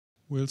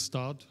We'll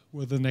start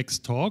with the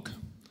next talk,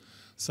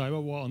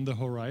 Cyberwar on the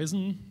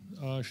Horizon.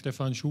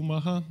 Stefan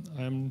Schumacher,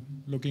 I'm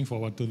looking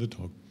forward to the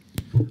talk.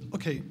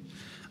 Okay.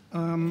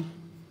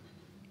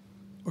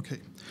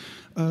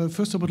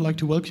 First, I would like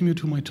to welcome you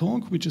to my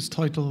talk, which is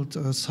titled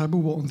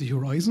Cyberwar on the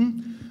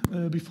Horizon.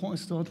 Before I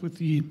start with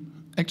the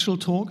actual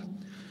talk,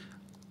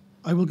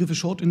 I will give a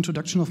short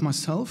introduction of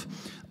myself.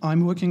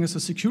 I'm working as a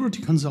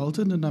security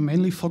consultant, and I'm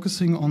mainly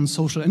focusing on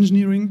social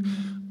engineering,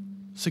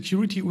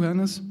 security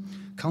awareness,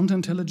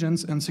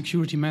 counterintelligence, and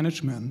security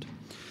management.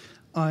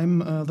 I'm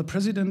the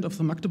president of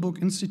the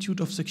Magdeburg Institute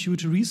of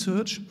Security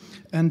Research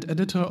and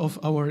editor of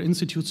our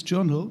institute's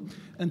journal,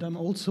 and I'm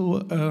also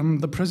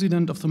the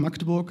president of the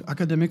Magdeburg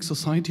Academic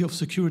Society of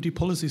Security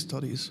Policy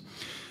Studies.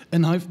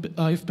 And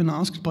I've been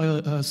asked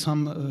by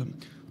some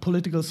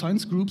political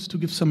science groups to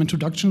give some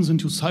introductions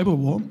into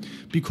cyberwar,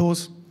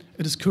 because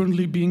it is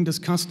currently being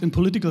discussed in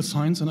political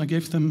science, and I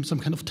gave them some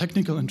kind of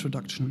technical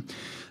introduction.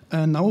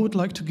 And now I would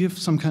like to give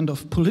some kind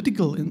of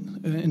political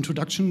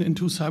introduction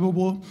into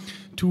cyberwar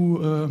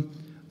to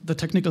the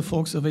technical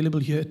folks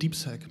available here at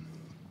DeepSec.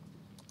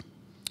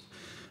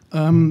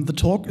 The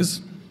talk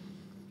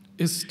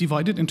is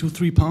divided into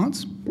three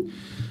parts.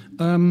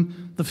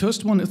 The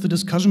first one is the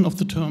discussion of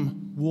the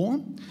term war.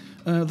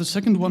 The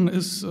second one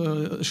is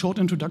a short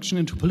introduction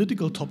into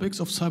political topics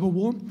of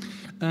cyberwar.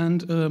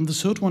 And the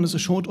third one is a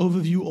short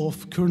overview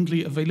of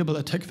currently available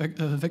attack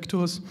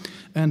vectors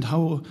and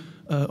how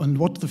and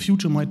what the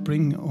future might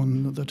bring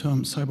on the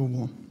term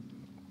cyberwar.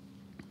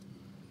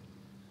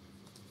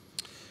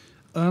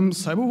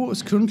 Cyberwar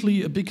is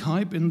currently a big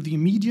hype in the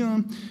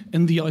media,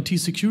 in the IT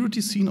security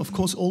scene, of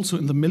course also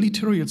in the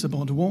military. It's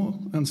about war,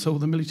 and so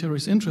the military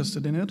is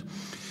interested in it.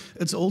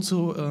 It's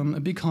also a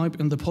big hype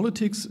in the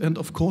politics, and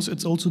of course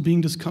it's also being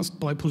discussed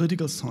by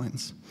political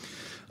science.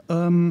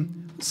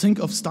 Think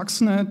of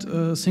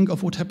Stuxnet, think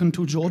of what happened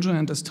to Georgia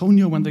and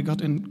Estonia when they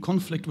got in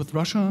conflict with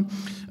Russia.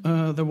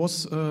 There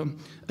was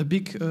a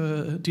big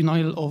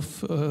denial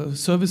of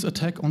service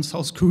attack on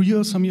South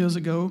Korea some years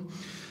ago.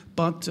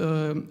 But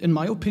in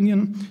my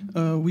opinion,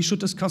 we should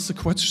discuss the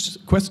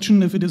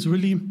question if it is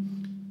really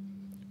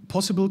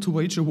possible to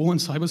wage a war in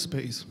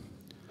cyberspace.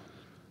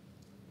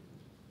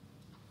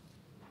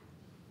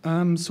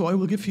 So I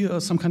will give here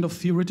some kind of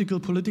theoretical,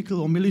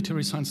 political, or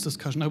military science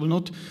discussion. I will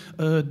not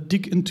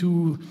dig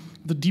into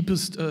the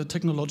deepest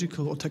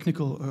technological or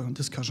technical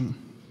discussion.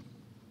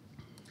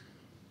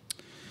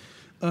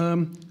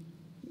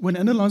 When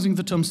analyzing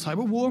the term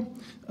cyberwar,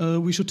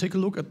 we should take a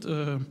look at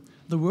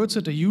the words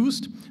that are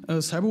used.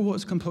 Cyberwar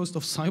is composed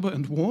of cyber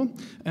and war,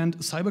 and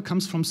cyber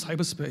comes from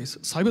cyberspace.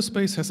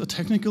 Cyberspace has a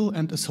technical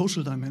and a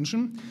social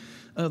dimension.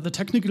 The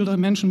technical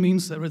dimension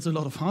means there is a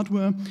lot of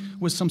hardware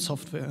with some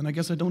software, and I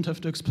guess I don't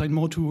have to explain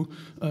more to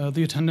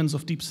the attendants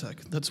of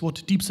DeepSec. That's what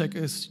DeepSec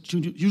is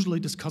usually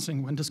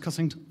discussing when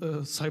discussing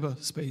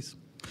cyberspace.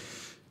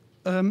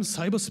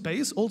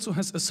 Cyberspace also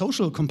has a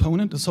social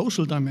component, a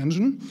social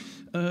dimension.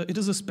 It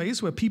is a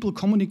space where people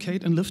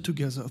communicate and live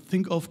together.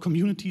 Think of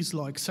communities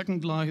like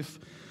Second Life,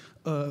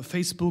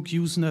 Facebook,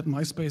 Usenet,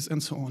 MySpace,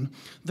 and so on.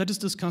 That is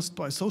discussed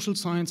by social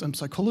science and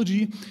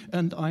psychology,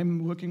 and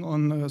I'm working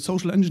on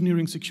social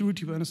engineering,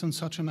 security awareness, and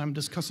such, and I'm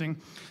discussing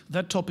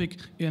that topic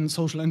in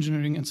social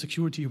engineering and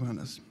security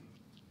awareness.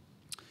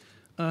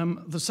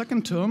 The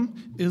second term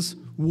is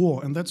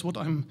war, and that's what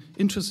I'm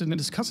interested in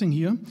discussing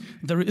here.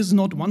 There is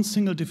not one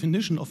single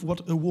definition of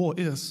what a war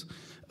is.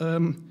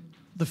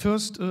 The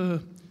first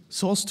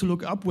source to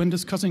look up when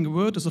discussing a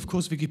word is, of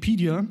course,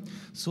 Wikipedia.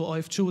 So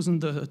I've chosen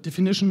the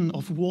definition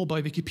of war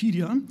by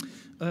Wikipedia.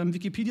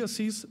 Wikipedia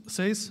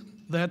says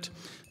that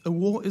a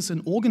war is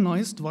an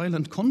organized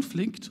violent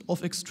conflict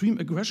of extreme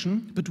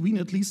aggression between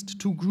at least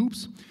two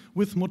groups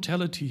with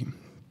mortality.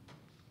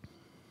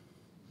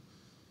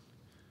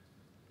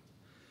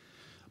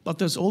 But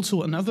there's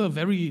also another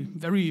very,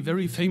 very,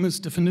 very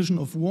famous definition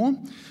of war.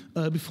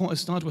 Before I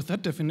start with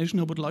that definition,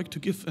 I would like to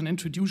give an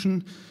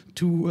introduction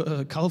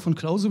to Karl von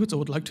Clausewitz. I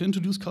would like to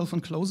introduce Karl von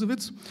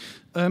Clausewitz.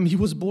 He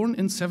was born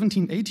in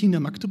 1718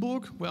 in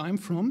Magdeburg, where I'm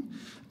from.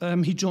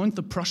 He joined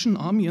the Prussian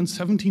army in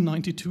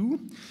 1792,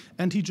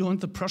 and he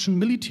joined the Prussian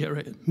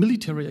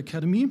military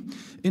academy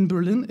in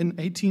Berlin in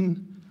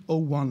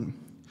 1801.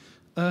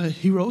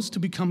 He rose to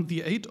become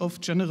the aide of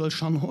General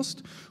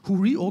Scharnhorst, who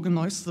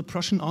reorganized the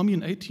Prussian army in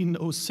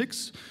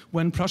 1806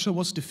 when Prussia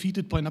was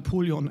defeated by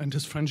Napoleon and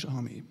his French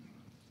army.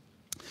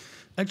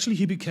 Actually,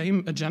 he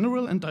became a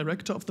general and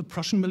director of the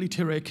Prussian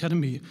Military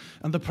Academy.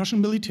 And the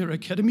Prussian Military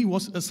Academy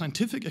was a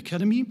scientific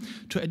academy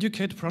to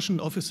educate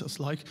Prussian officers,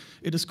 like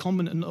it is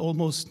common in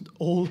almost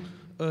all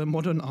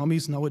modern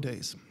armies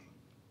nowadays.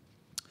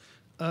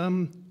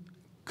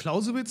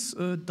 Clausewitz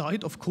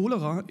died of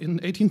cholera in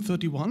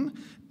 1831,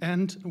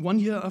 and 1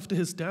 year after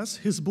his death,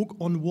 his book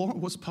On War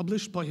was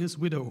published by his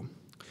widow.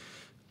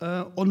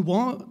 On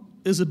War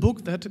is a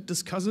book that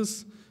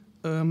discusses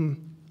a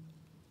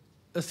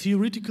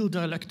theoretical,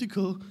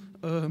 dialectical,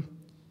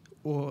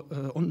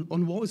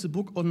 On War is a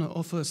book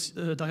of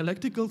a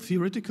dialectical,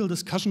 theoretical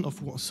discussion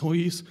of war. So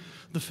he's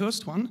the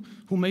first one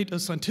who made a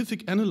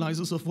scientific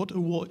analysis of what a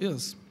war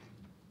is.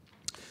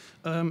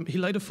 He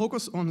laid a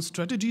focus on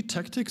strategy,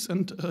 tactics,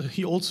 and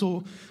he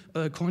also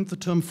coined the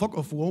term fog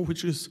of war,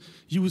 which is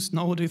used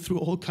nowadays through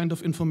all kind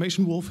of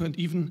information warfare and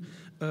even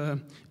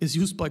is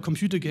used by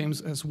computer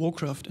games as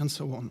Warcraft and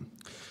so on.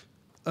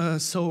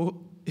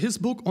 So his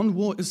book on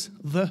war is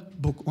the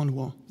book on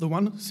war, the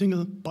one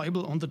single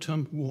Bible on the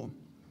term war.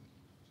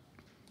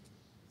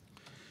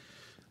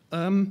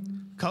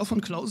 Karl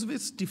von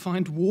Clausewitz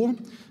defined war,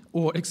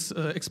 or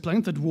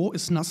explained that war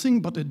is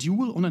nothing but a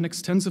duel on an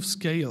extensive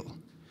scale.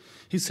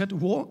 He said,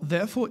 war,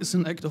 therefore, is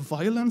an act of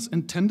violence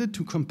intended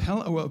to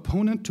compel our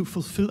opponent to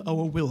fulfill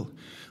our will.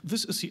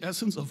 This is the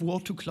essence of war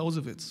to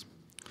Clausewitz.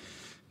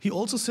 He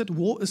also said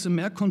war is a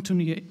mere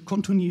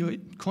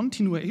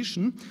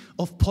continuation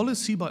of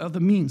policy by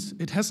other means.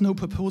 It has no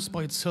purpose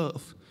by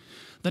itself.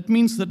 That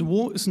means that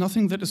war is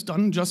nothing that is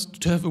done just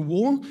to have a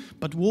war,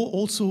 but war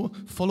also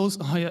follows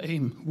a higher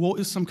aim. War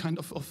is some kind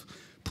of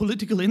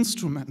political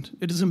instrument.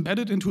 It is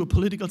embedded into a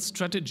political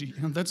strategy,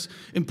 and that's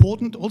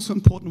important, also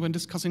important when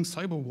discussing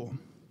cyber war.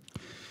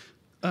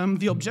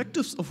 The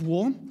objectives of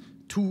war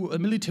to a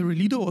military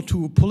leader or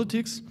to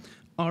politics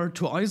are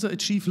to either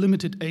achieve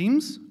limited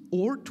aims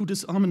or to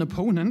disarm an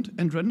opponent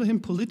and render him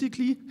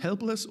politically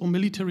helpless or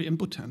military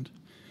impotent.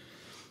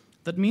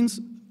 That means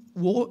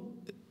war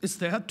is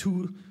there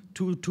to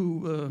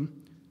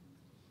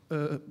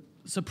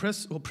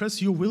suppress or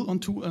press your will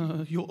onto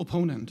your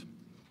opponent.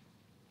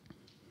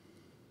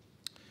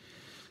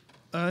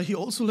 He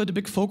also laid a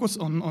big focus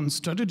on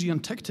strategy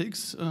and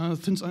tactics.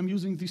 Since I'm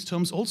using these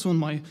terms also in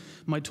my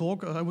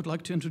talk, I would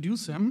like to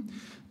introduce them.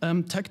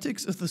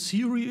 Tactics is the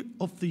theory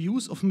of the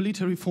use of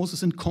military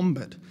forces in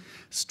combat.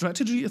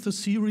 Strategy is the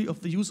theory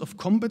of the use of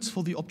combats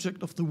for the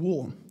object of the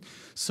war.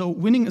 So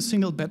winning a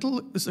single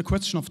battle is a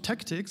question of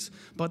tactics,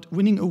 but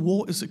winning a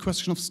war is a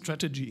question of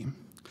strategy.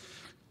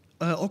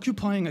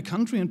 Occupying a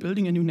country and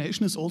building a new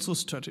nation is also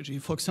strategy.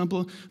 For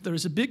example, there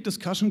is a big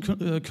discussion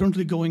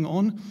currently going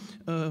on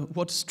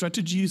what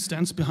strategy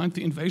stands behind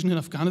the invasion in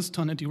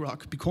Afghanistan and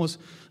Iraq, because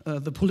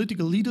the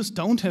political leaders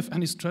don't have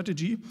any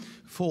strategy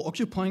for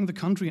occupying the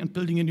country and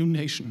building a new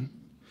nation.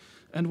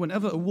 And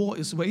whenever a war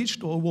is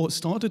waged or a war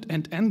started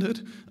and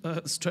ended,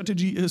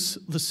 strategy is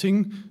the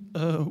thing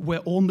where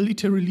all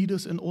military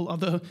leaders and all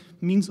other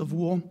means of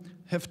war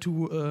have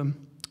to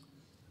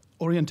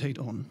orientate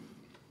on.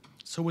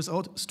 So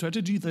without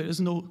strategy, there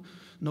is no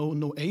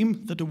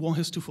aim that the war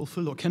has to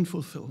fulfill or can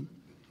fulfill.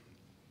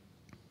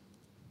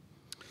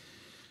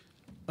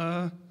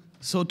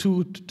 So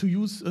to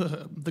use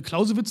the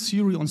Clausewitz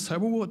theory on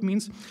cyberwar, it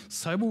means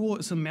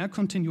cyberwar is a mere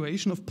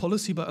continuation of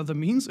policy by other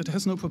means. It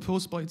has no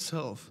purpose by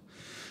itself.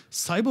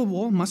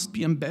 Cyberwar must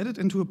be embedded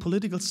into a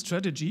political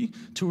strategy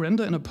to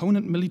render an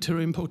opponent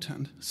military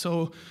impotent.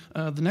 So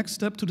the next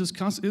step to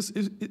discuss is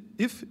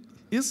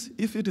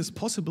if it is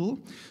possible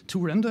to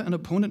render an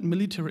opponent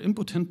military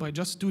impotent by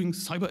just doing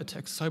cyber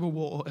attacks,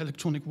 cyberwar, or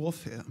electronic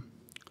warfare.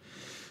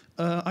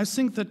 I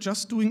think that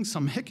just doing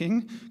some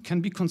hacking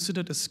can be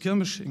considered as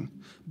skirmishing,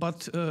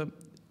 but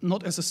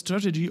not as a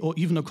strategy or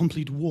even a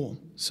complete war.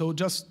 So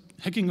just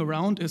hacking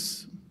around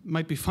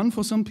might be fun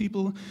for some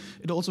people.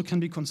 It also can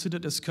be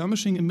considered as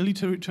skirmishing in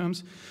military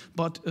terms,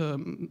 but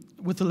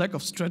with the lack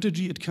of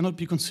strategy, it cannot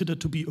be considered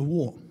to be a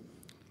war.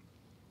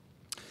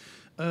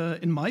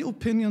 In my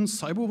opinion,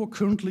 cyberwar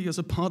currently is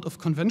a part of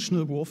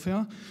conventional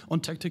warfare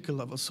on tactical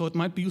levels. So it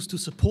might be used to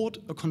support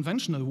a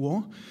conventional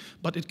war,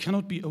 but it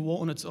cannot be a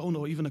war on its own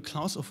or even a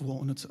class of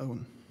war on its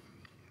own.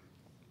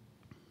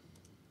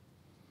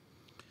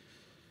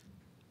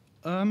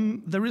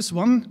 There is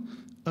one,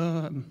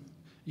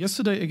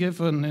 yesterday I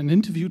gave an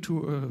interview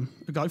to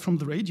a guy from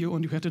the radio,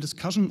 and we had a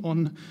discussion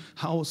on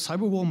how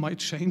cyberwar might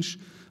change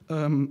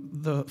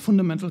the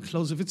fundamental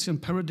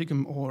Clausewitzian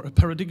paradigm, or a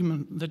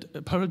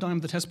paradigm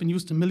that has been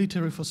used in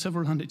military for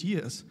several hundred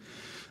years.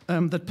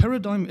 That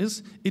paradigm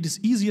is, it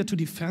is easier to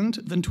defend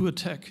than to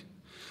attack.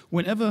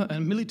 Whenever a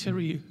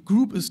military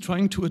group is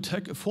trying to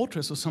attack a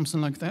fortress or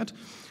something like that,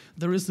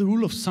 there is the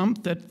rule of thumb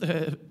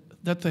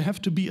that there have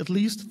to be at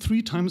least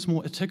 3 times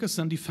more attackers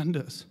than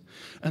defenders.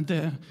 And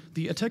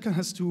the attacker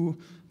has to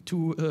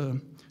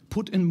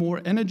put in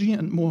more energy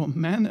and more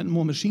men and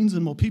more machines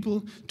and more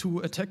people to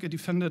attack a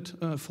defended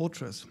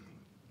fortress.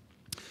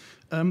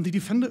 The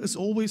defender is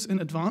always in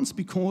advance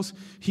because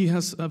he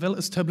has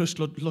well-established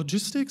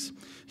logistics,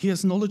 he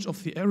has knowledge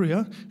of the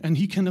area, and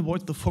he can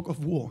avoid the fog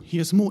of war. He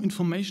has more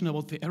information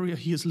about the area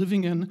he is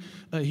living in,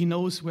 he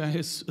knows where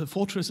his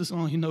fortresses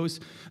are, he knows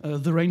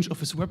the range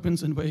of his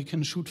weapons and where he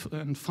can shoot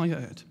and fire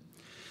at.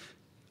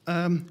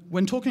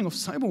 When talking of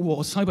cyberwar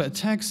or cyber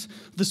attacks,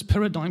 this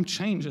paradigm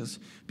changes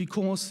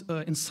because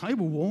in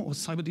cyberwar or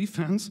cyber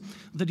defense,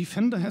 the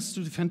defender has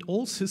to defend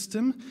all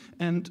systems,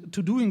 and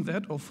to doing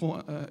that, or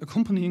for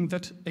accompanying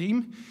that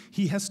aim,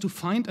 he has to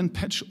find and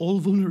patch all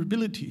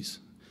vulnerabilities.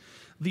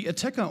 The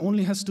attacker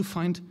only has to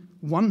find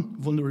one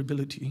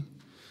vulnerability.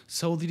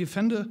 So the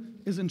defender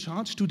is in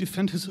charge to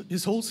defend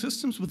his whole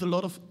systems with a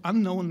lot of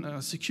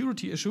unknown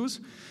security issues,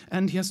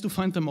 and he has to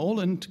find them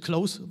all and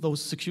close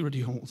those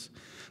security holes.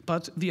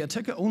 But the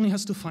attacker only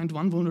has to find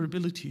one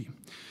vulnerability.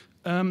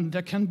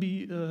 there can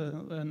be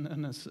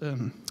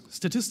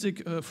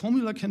statistic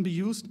formula can be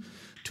used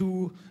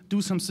to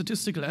do some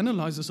statistical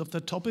analysis of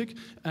that topic,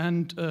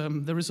 and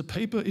there is a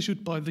paper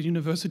issued by the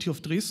University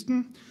of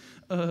Dresden.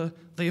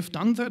 They have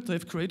done that.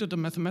 They've created a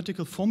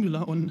mathematical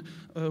formula on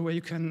where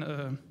you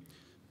can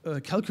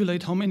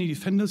calculate how many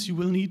defenders you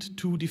will need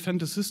to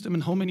defend a system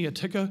and how many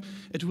attacker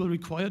it will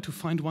require to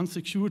find one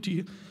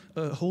security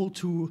hole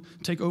to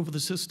take over the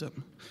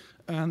system.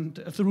 And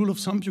as a rule of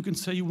thumb, you can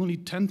say you will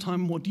need 10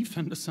 times more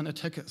defenders than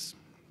attackers.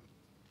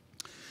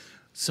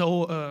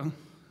 So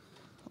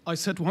I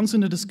said once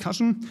in a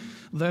discussion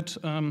that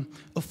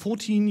a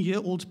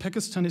 14-year-old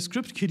Pakistani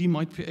script kiddie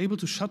might be able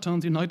to shut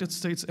down the United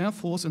States Air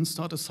Force and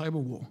start a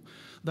cyber war.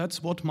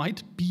 That's what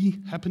might be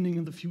happening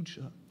in the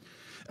future.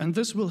 And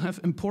this will have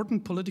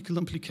important political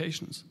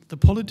implications. The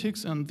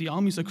politics and the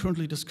armies are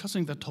currently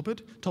discussing that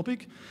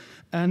topic,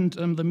 and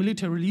the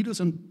military leaders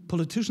and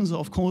politicians are,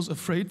 of course,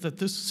 afraid that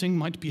this thing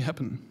might be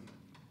happen.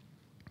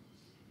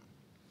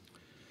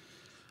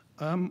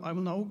 I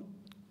will now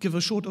give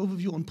a short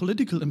overview on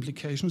political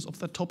implications of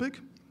that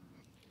topic.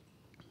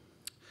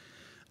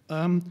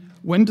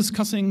 When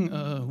discussing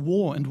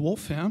war and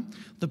warfare,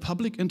 the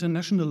public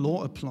international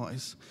law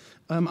applies.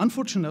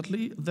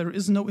 Unfortunately, there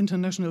is no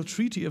international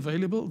treaty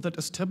available that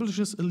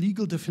establishes a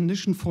legal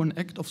definition for an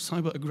act of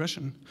cyber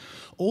aggression.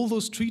 All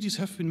those treaties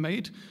have been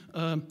made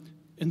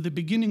in the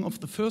beginning of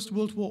the First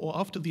World War or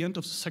after the end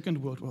of the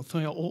Second World War.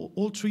 So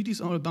all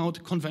treaties are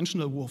about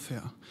conventional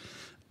warfare.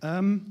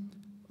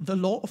 The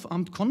law of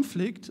armed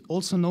conflict,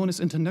 also known as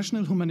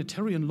international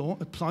humanitarian law,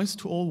 applies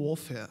to all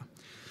warfare.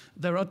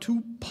 There are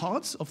two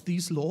parts of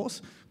these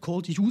laws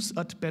called jus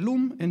ad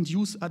bellum and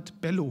jus ad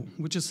bello,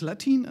 which is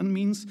Latin and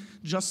means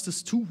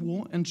justice to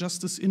war and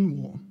justice in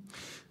war.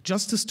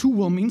 Justice to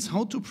war means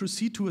how to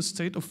proceed to a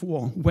state of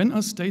war. When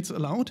are states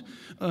allowed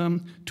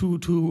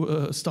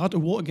to start a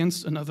war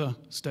against another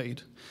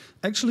state?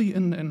 Actually,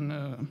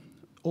 in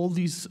all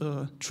these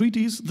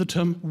treaties, the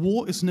term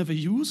war is never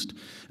used,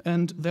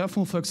 and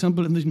therefore, for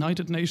example, in the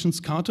United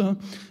Nations Charter,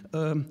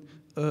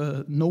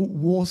 no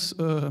wars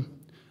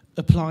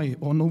apply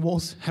or no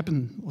wars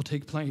happen or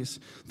take place.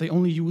 They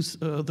only use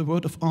the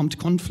word of armed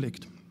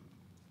conflict.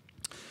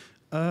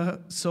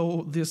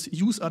 So this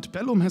jus ad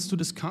bellum has to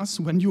discuss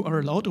when you are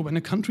allowed or when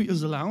a country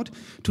is allowed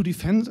to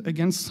defend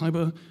against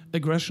cyber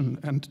aggression.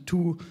 And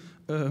to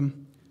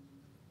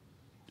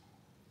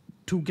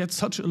get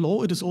such a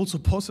law, it is also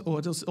possible, or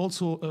it is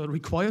also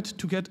required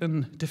to get a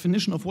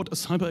definition of what a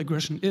cyber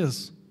aggression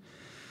is.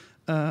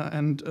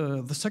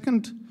 The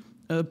second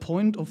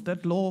point of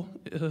that law,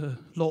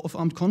 law of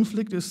armed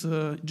conflict, is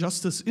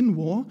justice in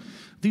war.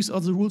 These are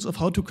the rules of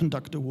how to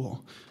conduct a war.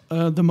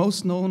 The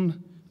most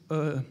known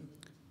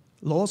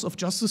laws of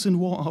justice in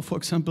war are, for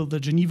example, the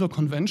Geneva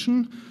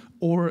Convention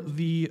or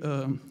the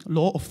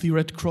law of the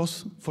Red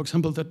Cross, for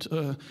example,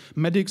 that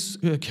medics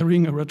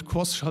carrying a Red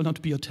Cross shall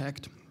not be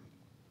attacked.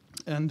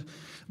 And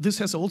this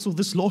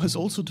law has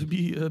also to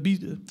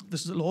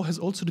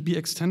be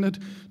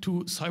extended to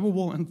cyber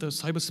war and the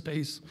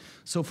cyberspace.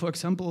 So, for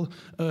example,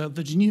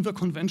 the Geneva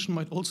Convention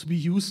might also be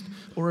used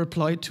or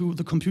applied to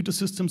the computer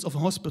systems of a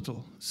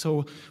hospital.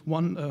 So,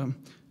 one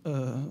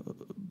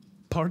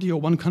party or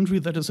one country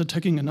that is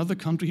attacking another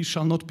country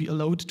shall not be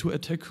allowed to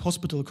attack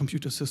hospital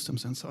computer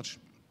systems and such.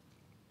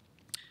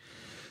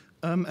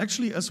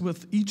 Actually, as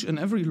with each and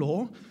every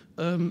law,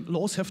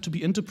 laws have to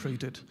be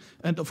interpreted.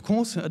 And of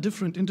course, there are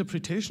different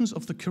interpretations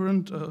of the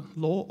current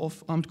law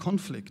of armed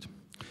conflict.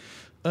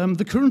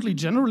 The currently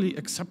generally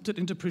accepted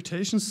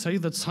interpretations say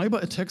that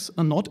cyber attacks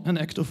are not an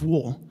act of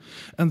war.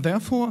 And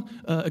therefore,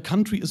 a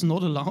country is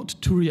not allowed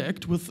to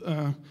react with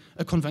a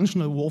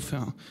conventional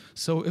warfare.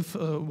 So if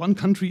one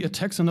country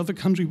attacks another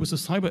country with a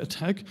cyber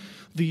attack,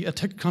 the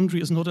attacked country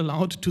is not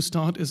allowed to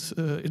start its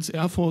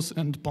air force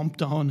and bomb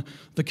down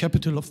the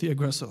capital of the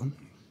aggressor.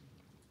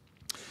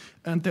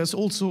 And there's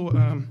also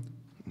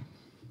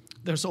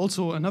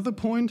another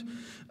point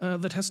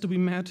that has to be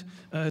met.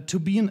 To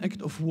be an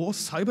act of war,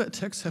 cyber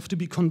attacks have to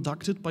be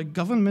conducted by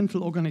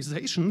governmental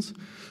organizations,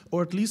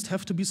 or at least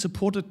have to be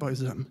supported by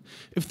them.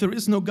 If there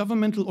is no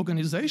governmental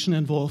organization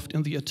involved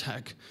in the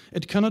attack,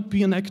 it cannot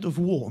be an act of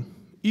war,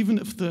 even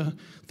if the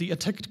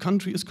attacked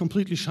country is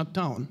completely shut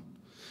down.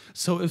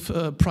 So if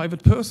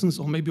private persons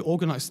or maybe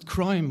organized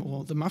crime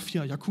or the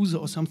mafia, yakuza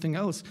or something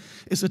else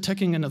is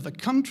attacking another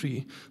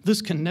country,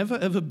 this can never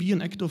ever be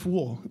an act of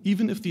war,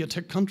 even if the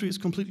attacked country is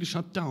completely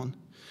shut down.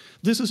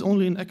 This is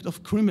only an act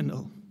of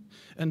criminal,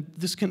 and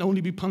this can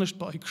only be punished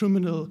by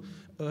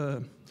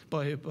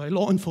by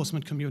law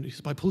enforcement communities,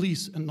 by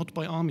police, and not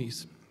by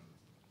armies.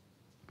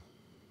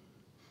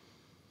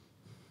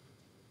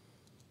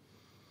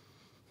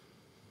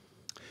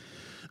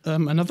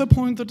 Another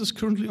point that is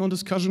currently on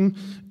discussion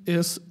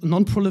is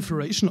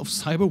non-proliferation of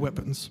cyber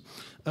weapons.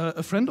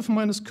 A friend of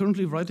mine is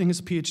currently writing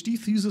his PhD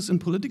thesis in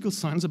political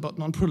science about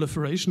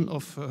non-proliferation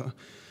of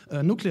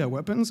nuclear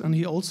weapons, and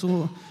he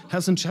also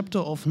has a chapter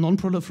of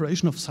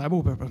non-proliferation of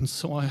cyber weapons.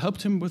 So I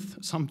helped him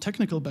with some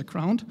technical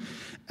background,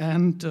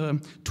 and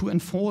to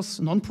enforce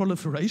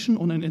non-proliferation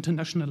on an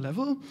international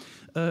level,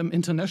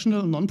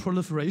 international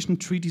non-proliferation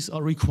treaties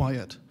are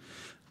required.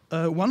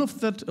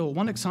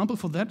 One example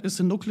for that is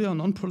the Nuclear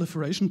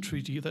Non-Proliferation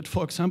Treaty that,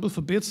 for example,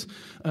 forbids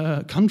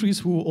countries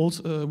who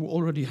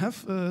already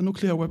have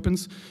nuclear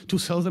weapons to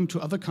sell them to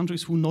other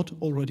countries who not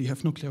already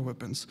have nuclear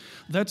weapons.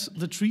 That's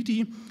the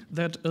treaty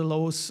that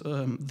allows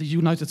the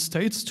United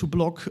States to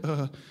block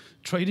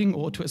trading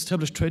or to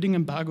establish trading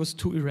embargoes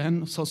to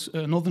Iran,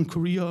 Northern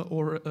Korea,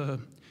 or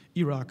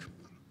Iraq.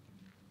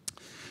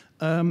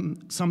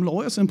 Some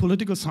lawyers and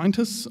political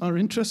scientists are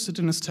interested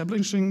in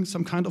establishing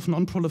some kind of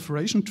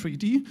non-proliferation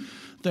treaty.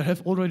 There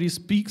have already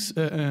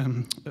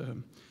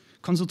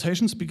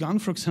consultations begun,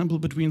 for example,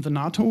 between the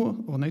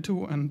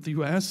NATO and the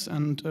US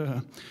and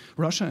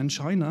Russia and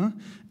China,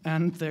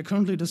 and they're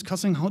currently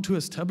discussing how to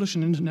establish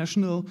an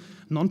international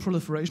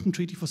non-proliferation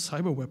treaty for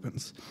cyber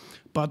weapons.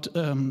 But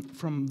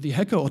from the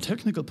hacker or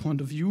technical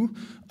point of view,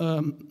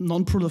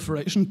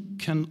 non-proliferation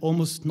can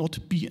almost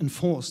not be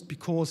enforced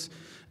because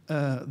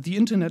the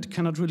internet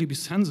cannot really be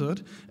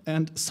censored,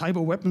 and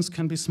cyber weapons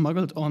can be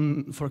smuggled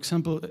on, for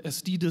example,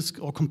 SD disk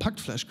or compact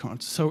flash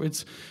cards. So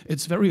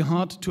it's very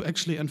hard to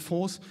actually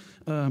enforce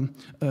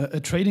a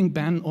trading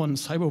ban on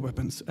cyber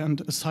weapons.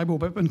 And a cyber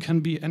weapon can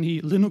be any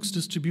Linux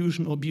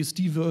distribution or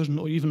BSD version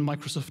or even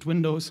Microsoft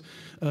Windows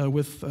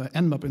with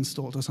Nmap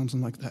installed or something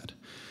like that.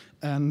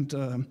 And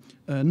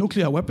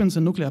nuclear weapons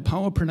and nuclear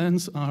power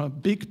plants are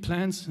big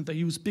plants. They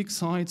use big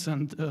sites,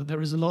 and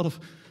there is a lot of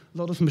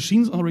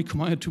machines are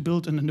required to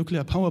build a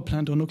nuclear power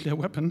plant or nuclear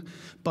weapon,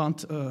 but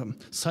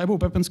cyber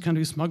weapons can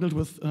be smuggled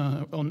with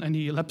on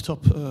any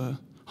laptop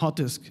hard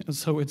disk.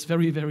 So it's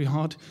very, very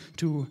hard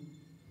to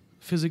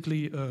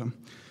physically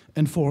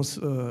enforce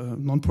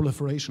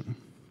non-proliferation.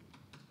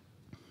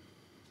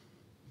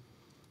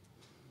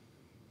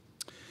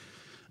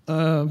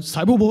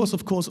 Cyberwar is,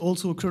 of course,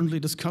 also currently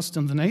discussed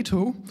in the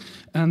NATO,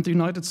 and the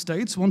United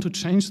States want to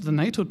change the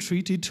NATO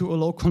treaty to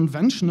allow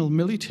conventional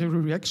military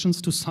reactions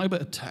to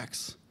cyber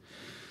attacks.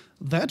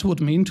 That would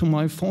mean, to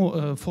my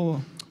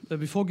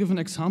before given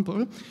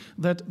example,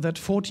 that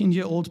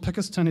 14-year-old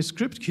Pakistani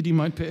script kiddie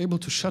might be able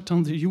to shut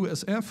down the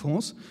US Air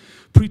Force,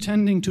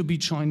 pretending to be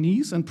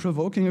Chinese and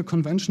provoking a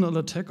conventional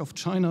attack of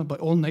China by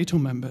all NATO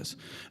members.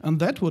 And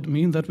that would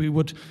mean that we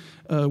would,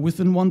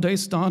 within one day,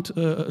 start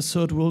a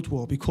third world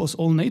war, because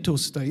all NATO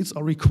states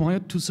are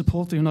required to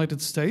support the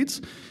United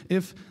States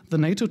if the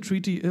NATO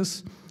treaty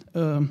is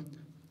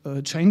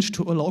changed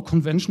to allow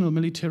conventional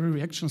military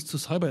reactions to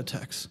cyber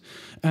attacks.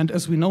 And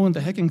as we know in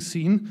the hacking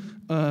scene,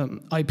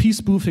 IP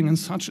spoofing and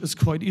such is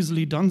quite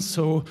easily done,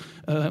 so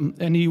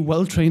any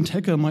well-trained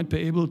hacker might be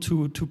able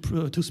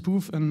to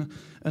spoof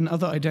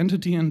another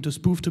identity and to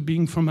spoof to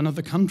being from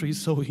another country,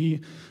 so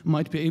he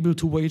might be able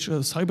to wage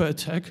a cyber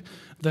attack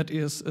that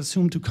is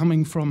assumed to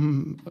coming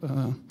from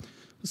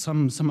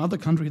some other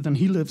country than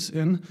he lives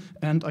in,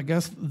 and I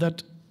guess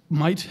that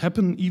might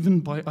happen even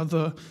by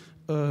other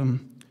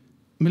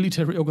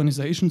military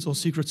organizations or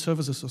secret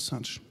services or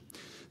such.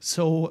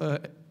 So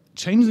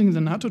changing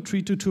the NATO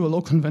treaty to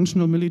allow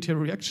conventional military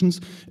reactions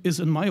is,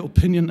 in my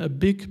opinion, a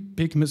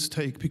big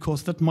mistake,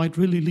 because that might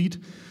really lead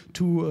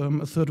to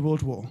a third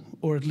world war,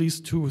 or at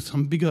least to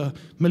some bigger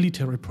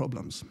military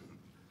problems.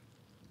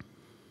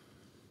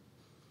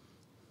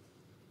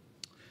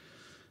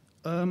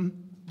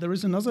 There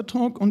is another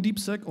talk on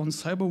DeepSec on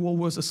cyberwar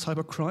versus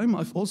cybercrime.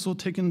 I've also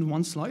taken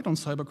one slide on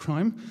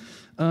cybercrime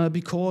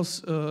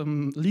because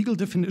legal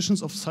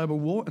definitions of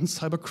cyberwar and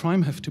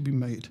cybercrime have to be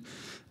made.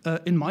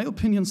 In my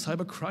opinion,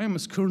 cybercrime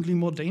is currently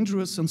more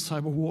dangerous than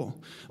cyberwar.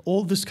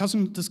 All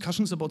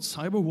discussions about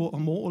cyberwar are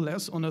more or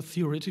less on a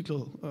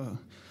theoretical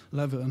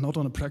level and not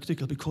on a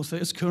practical, because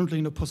there is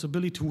currently no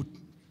possibility to,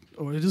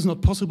 or it is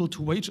not possible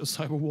to wage a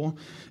cyberwar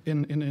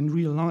in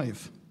real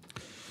life.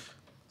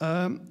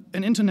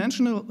 An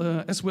international,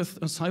 as with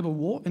a cyber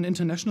war, an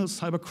international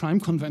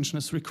cybercrime convention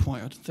is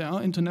required. There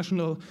are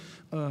international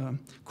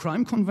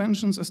crime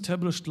conventions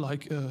established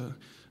like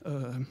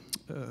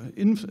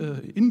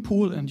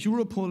Interpol and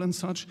Europol and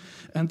such,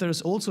 and there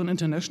is also an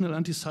international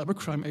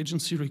anti-cybercrime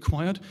agency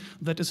required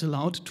that is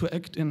allowed to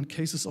act in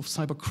cases of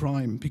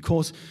cybercrime,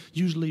 because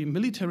usually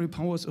military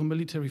powers or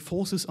military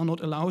forces are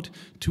not allowed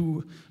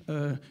to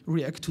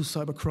react to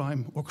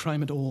cybercrime or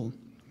crime at all.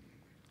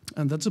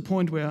 And that's a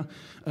point where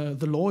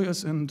the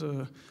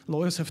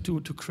lawyers have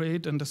to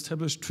create and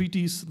establish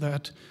treaties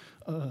that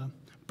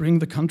bring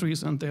the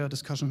countries and their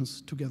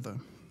discussions together.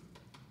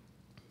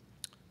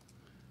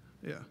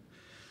 Yeah.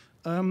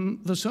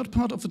 The third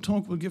part of the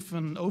talk will give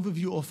an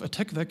overview of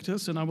attack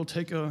vectors, and I will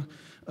take a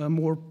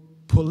more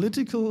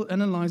political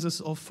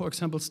analysis of, for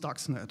example,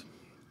 Stuxnet.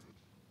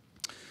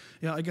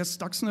 Yeah, I guess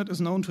Stuxnet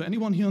is known to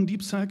anyone here on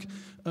DeepSec.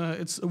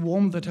 It's a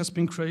worm that has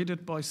been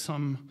created by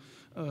some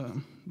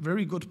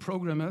very good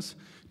programmers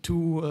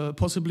to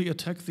possibly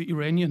attack the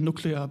Iranian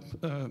nuclear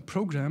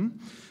program.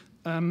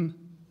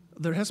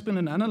 There has been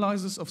an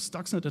analysis of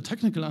Stuxnet, a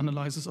technical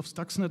analysis of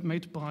Stuxnet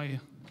made by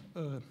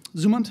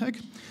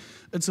Symantec.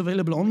 It's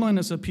available online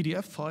as a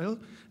PDF file,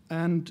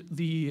 and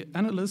the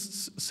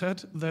analysts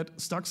said that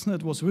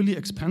Stuxnet was really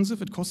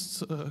expensive. It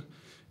costs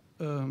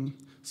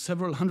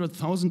several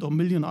 $100,000 or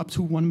million, up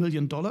to $1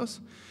 million,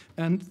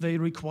 and they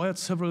required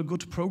several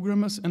good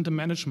programmers and the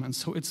management.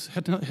 So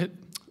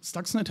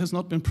Stuxnet has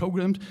not been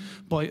programmed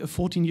by a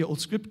 14-year-old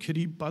script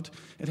kiddie, but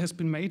it has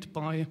been made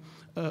by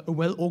a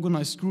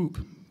well-organized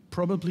group,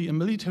 probably a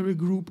military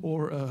group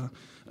or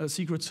a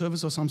secret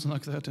service or something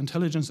like that,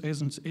 intelligence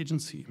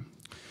agency.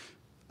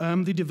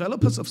 The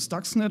developers of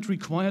Stuxnet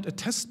required a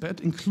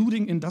testbed,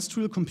 including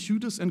industrial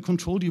computers and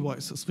control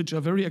devices, which are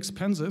very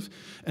expensive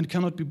and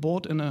cannot be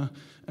bought in a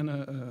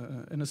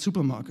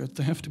supermarket.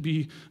 They have to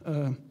be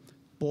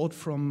bought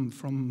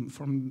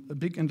from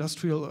big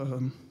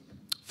industrial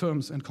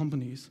firms and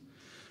companies.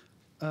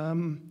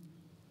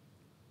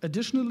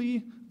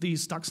 Additionally, the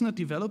Stuxnet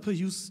developer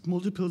used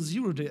multiple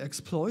zero-day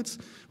exploits,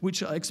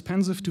 which are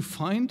expensive to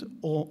find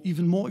or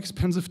even more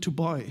expensive to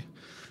buy.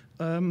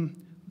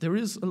 There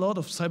is a lot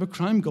of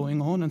cybercrime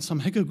going on, and some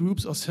hacker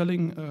groups are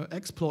selling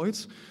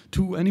exploits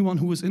to anyone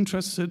who is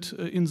interested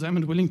in them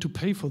and willing to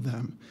pay for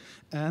them.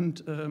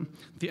 And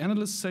the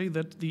analysts say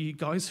that the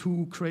guys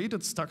who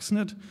created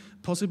Stuxnet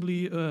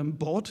possibly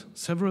bought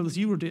several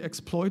zero-day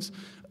exploits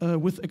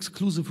with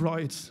exclusive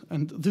rights.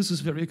 And this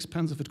is very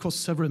expensive. It costs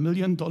several $1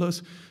 million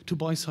to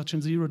buy such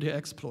a zero-day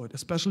exploit,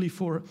 especially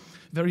for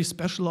very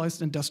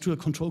specialized industrial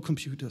control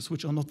computers,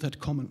 which are not that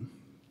common.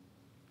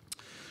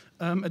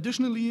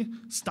 Additionally,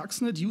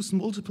 Stuxnet used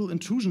multiple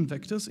intrusion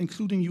vectors,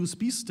 including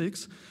USB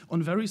sticks,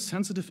 on very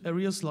sensitive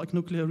areas like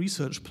nuclear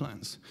research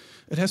plants.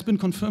 It has been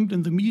confirmed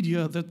in the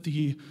media that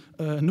the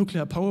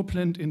nuclear power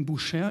plant in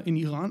Bushehr in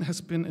Iran has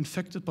been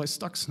infected by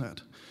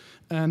Stuxnet.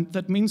 And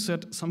that means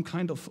that some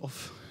kind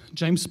of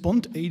James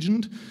Bond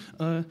agent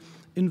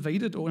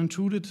invaded or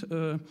intruded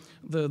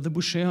the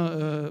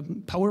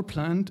Bushehr power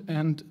plant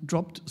and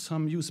dropped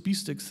some USB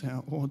sticks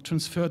there, or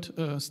transferred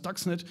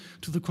Stuxnet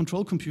to the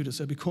control computers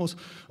there, because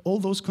all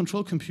those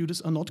control computers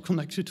are not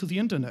connected to the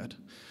internet.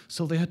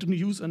 So they had to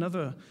use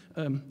another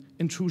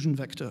intrusion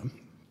vector.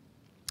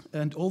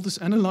 And all these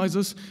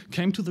analyzers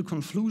came to the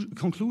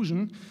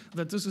conclusion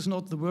that this is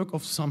not the work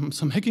of some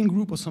hacking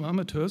group or some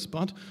amateurs,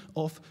 but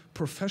of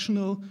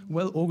professional,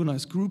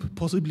 well-organized group,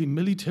 possibly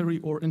military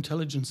or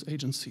intelligence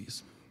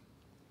agencies.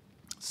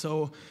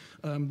 So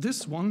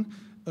this one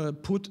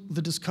put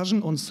the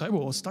discussion on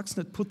cyberwar,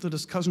 Stuxnet put the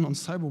discussion on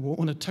cyberwar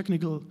on a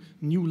technical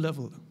new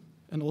level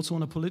and also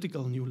on a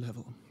political new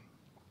level.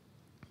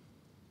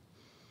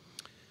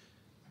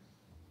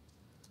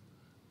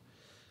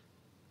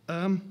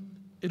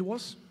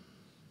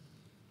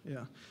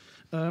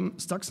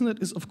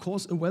 Stuxnet is, of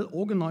course, a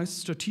well-organized,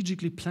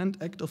 strategically planned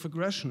act of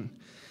aggression.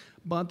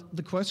 But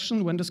the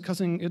question when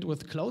discussing it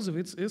with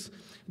Clausewitz is,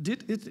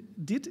 did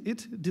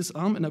it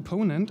disarm an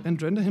opponent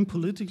and render him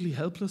politically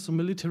helpless or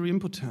military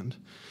impotent?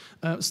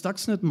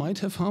 Stuxnet might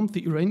have harmed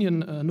the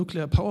Iranian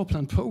nuclear power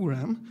plant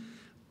program,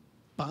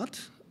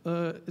 but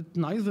it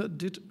neither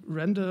did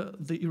render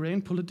the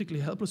Iran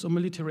politically helpless or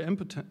military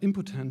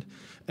impotent.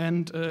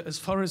 And as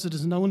far as it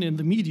is known in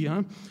the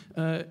media,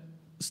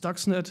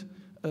 Stuxnet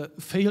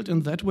failed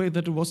in that way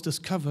that it was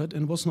discovered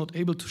and was not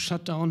able to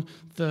shut down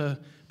the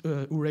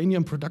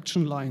uranium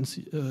production lines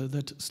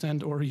that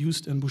stand or are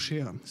used in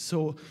Bushehr.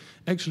 So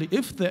actually,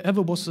 if there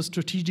ever was a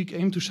strategic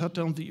aim to shut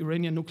down the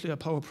Iranian nuclear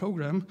power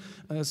program,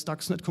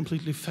 Stuxnet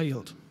completely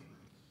failed.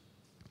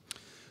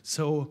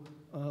 So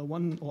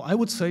I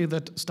would say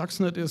that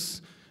Stuxnet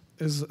is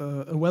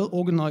a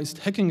well-organized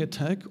hacking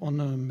attack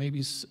on a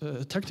maybe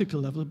a tactical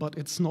level, but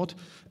it's not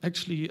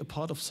actually a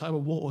part of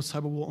cyberwar or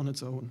cyberwar on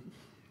its own.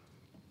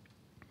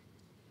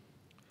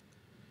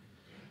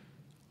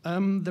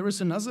 There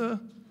is another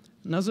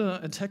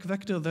attack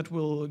vector that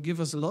will give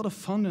us a lot of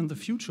fun in the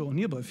future or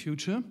nearby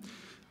future.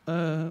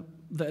 The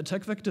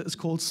attack vector is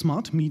called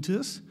smart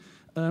meters.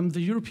 The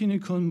European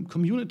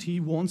community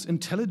wants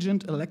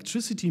intelligent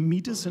electricity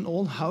meters in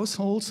all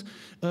households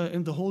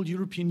in the whole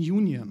European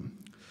Union.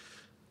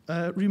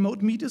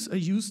 Remote meters are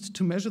used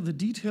to measure the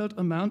detailed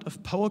amount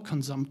of power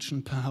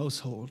consumption per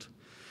household.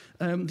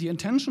 The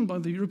intention by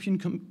the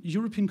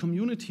European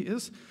community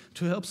is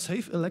to help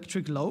save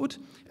electric load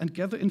and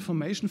gather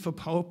information for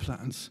power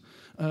plants.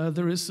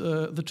 There is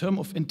the term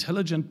of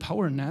intelligent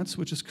power nets,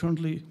 which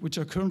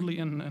are currently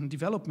in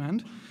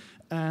development,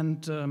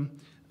 and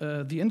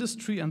the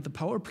industry and the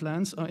power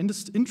plants are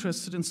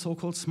interested in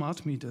so-called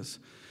smart meters.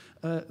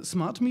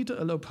 Smart meters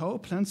allow power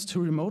plants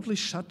to remotely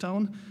shut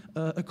down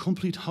a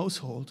complete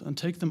household and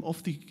take them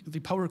off the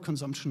power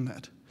consumption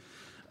net.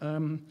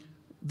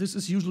 This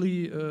is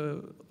usually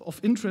of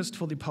interest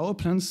for the power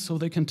plants, so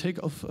they can take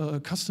off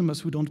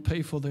customers who don't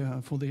pay for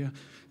their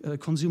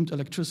consumed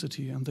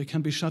electricity, and they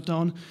can be shut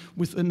down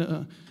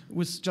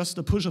with just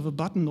a push of a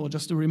button or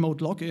just a remote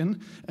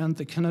login, and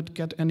they cannot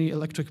get any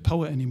electric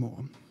power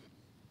anymore.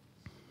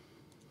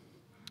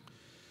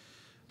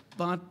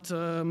 But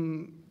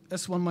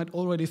as one might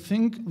already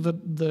think,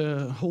 that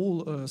the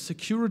whole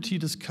security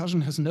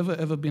discussion has never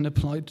ever been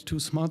applied to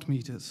smart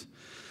meters.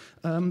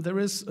 There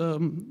is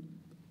a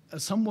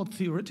somewhat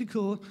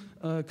theoretical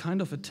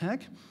kind of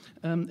attack.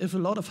 If a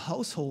lot of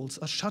households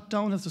are shut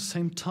down at the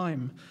same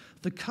time,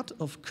 the cut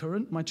of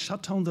current might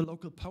shut down the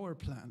local power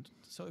plant.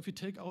 So if you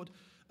take out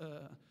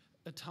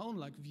a town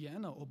like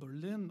Vienna or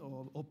Berlin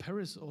or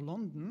Paris or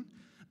London,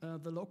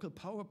 the local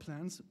power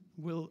plants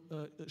will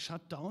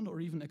shut down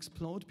or even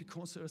explode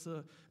because there's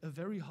a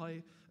very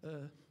high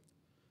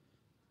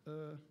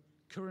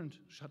current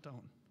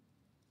shutdown.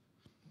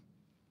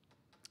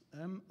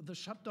 The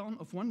shutdown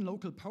of one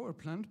local power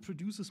plant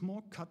produces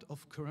more cut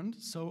of current,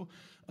 so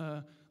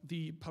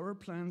the power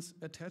plants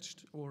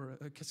attached or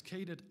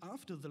cascaded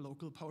after the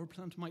local power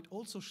plant might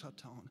also shut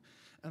down.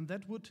 And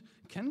that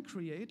can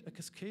create a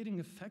cascading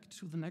effect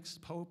to the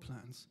next power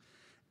plants.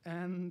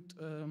 And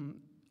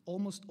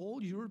almost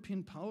all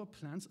European power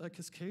plants are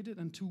cascaded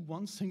into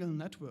one single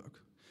network.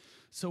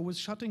 So with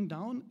shutting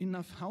down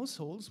enough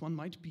households, one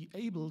might be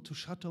able to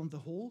shut down the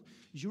whole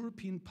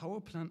European power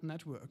plant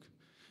network,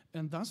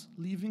 and thus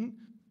leaving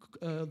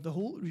the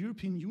whole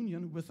European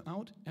Union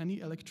without any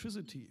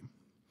electricity.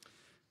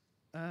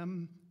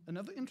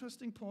 Another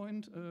interesting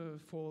point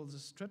for the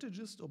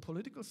strategist or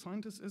political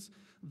scientist is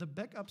the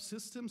backup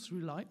systems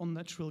rely on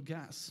natural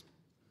gas.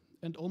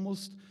 And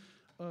almost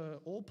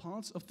all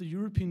parts of the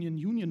European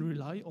Union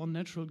rely on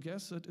natural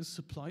gas that is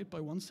supplied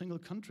by one single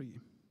country,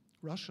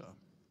 Russia.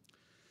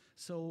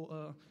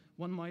 So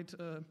one might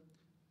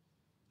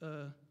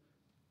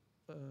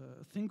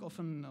think of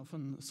a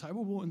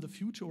cyber war in the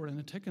future or an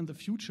attack in the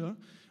future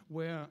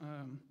where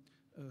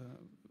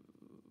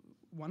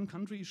one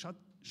country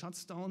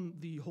shuts down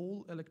the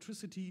whole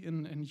electricity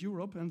in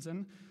Europe and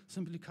then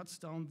simply cuts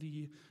down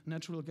the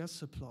natural gas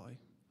supply.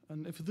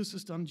 And if this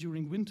is done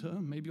during winter,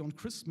 maybe on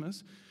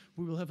Christmas,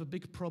 we will have a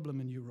big problem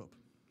in Europe.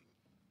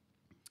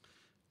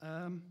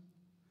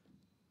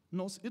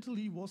 North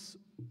Italy was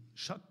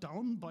shut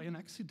down by an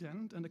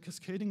accident and a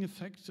cascading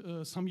effect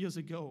some years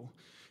ago.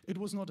 It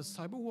was not a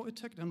cyber war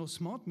attack, and no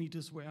smart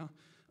meters were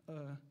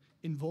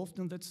involved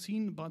in that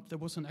scene, but there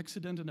was an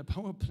accident in a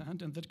power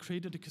plant, and that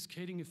created a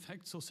cascading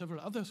effect. So several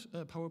other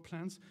power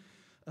plants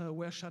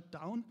were shut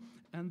down,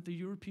 and the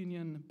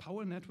European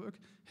power network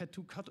had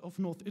to cut off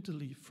North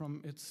Italy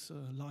from its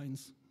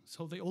lines.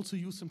 So they also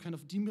used some kind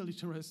of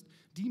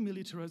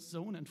demilitarized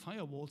zone and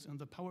firewalls in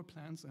the power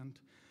plants and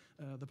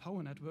the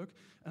power network,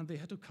 and they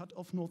had to cut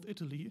off North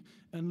Italy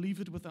and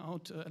leave it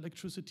without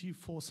electricity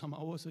for some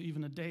hours or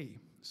even a day.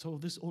 So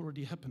this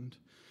already happened.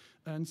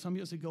 And some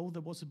years ago,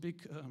 there was a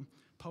big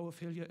power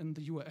failure in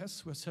the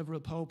US where several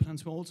power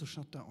plants were also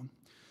shut down.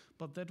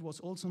 But that was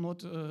also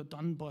not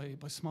done by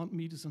smart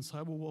meters and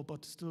cyberwar,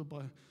 but still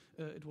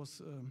it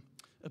was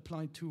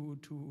applied to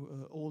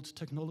old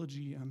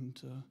technology and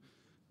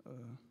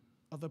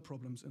other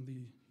problems in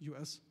the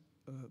US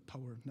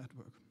power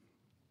network.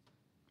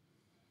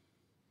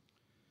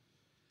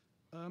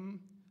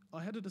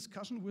 I had a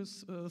discussion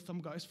with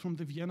some guys from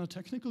the Vienna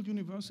Technical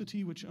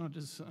University, which are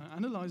just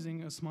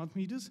analyzing smart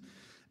meters,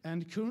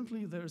 and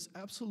currently there is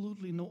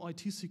absolutely no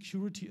IT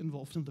security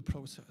involved in the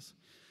process.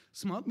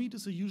 Smart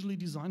meters are usually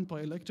designed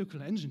by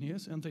electrical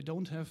engineers, and they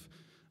don't have,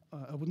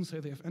 I wouldn't say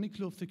they have any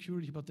clue of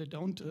security, but they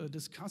don't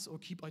discuss or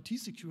keep IT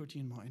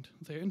security in mind.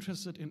 They're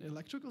interested in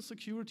electrical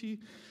security,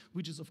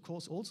 which is of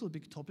course also a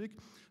big topic,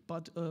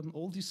 but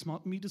all these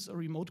smart meters are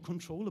remote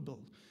controllable,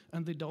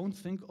 and they don't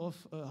think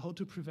of how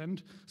to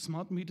prevent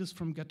smart meters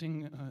from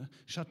getting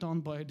shut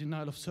down by a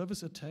denial of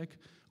service attack,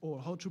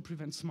 or how to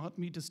prevent smart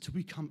meters to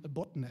become a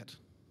botnet.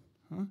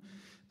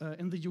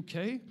 In the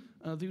UK,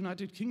 the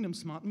United Kingdom,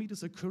 smart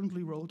meters are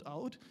currently rolled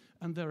out,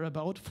 and there are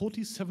about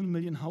 47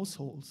 million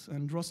households.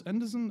 And Ross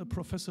Anderson, a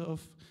professor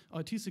of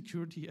IT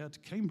security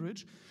at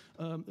Cambridge,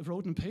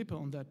 wrote a paper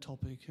on that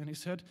topic. And he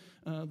said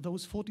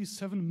those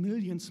 47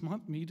 million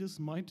smart meters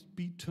might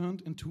be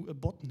turned into a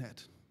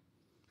botnet,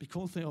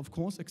 because they are, of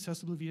course,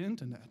 accessible via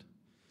internet.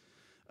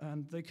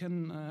 And they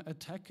can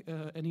attack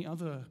any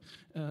other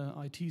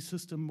IT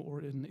system or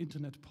an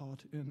internet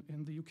part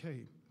in the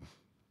UK.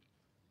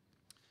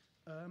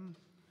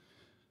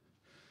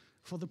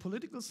 For the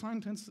political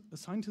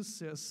scientists,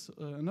 there's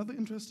another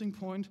interesting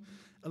point.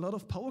 A lot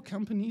of power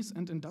companies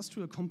and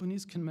industrial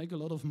companies can make a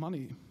lot of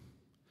money.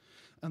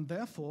 And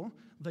therefore,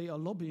 they are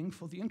lobbying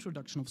for the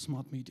introduction of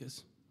smart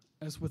meters.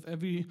 As with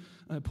every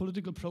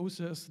political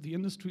process, the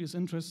industry is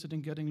interested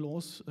in getting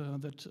laws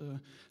that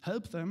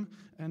help them,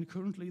 and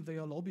currently they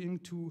are lobbying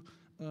to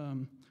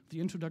the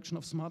introduction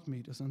of smart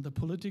meters. And the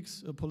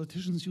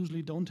politicians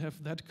usually don't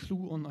have that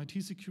clue on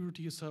IT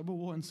security,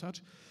 cyberwar and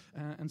such,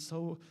 and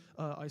so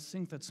I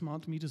think that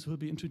smart meters will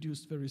be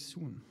introduced very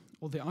soon,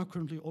 or they are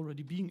currently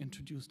already being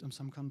introduced in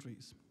some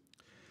countries.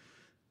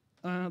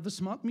 The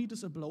smart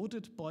meters are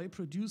bloated by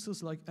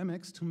producers like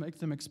Amex to make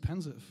them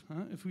expensive.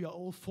 If we are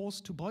all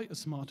forced to buy a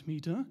smart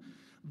meter,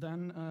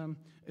 then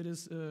it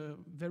is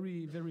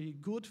very, very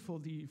good for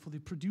the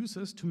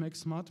producers to make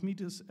smart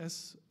meters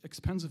as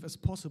expensive as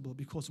possible,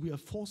 because we are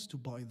forced to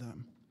buy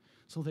them.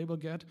 So they will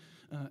get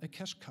a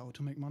cash cow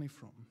to make money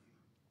from.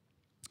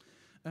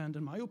 And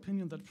in my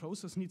opinion, that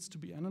process needs to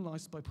be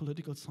analyzed by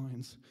political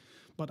science.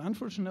 But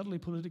unfortunately,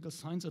 political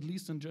science, at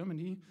least in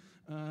Germany,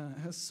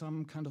 has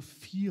some kind of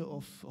fear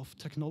of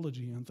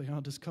technology. And they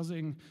are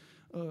discussing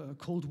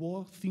Cold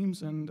War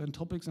themes and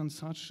topics and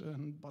such,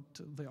 but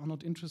they are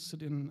not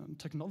interested in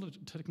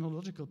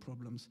technological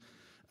problems.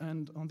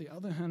 And on the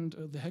other hand,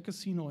 the hacker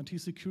scene or IT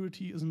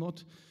security is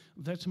not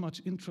that much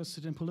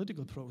interested in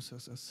political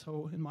processes.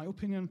 So in my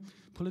opinion,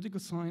 political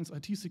science,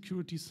 IT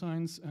security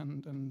science,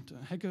 and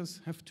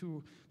hackers have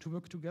to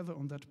work together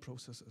on that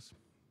processes.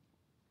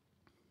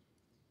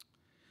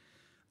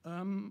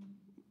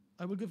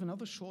 I will give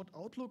another short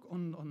outlook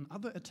on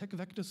other attack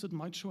vectors that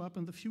might show up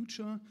in the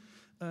future.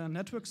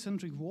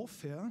 Network-centric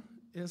warfare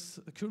is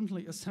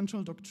currently a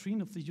central doctrine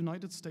of the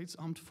United States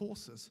Armed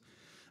Forces.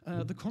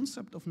 The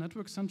concept of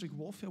network-centric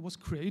warfare was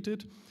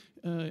created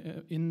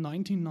in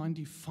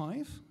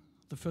 1995.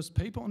 The first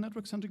paper on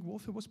network-centric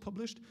warfare was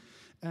published.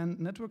 And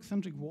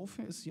network-centric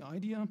warfare is the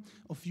idea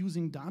of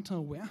using data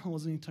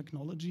warehousing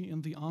technology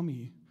in the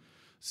army.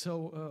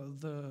 So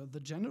the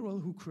general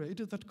who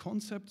created that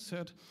concept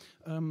said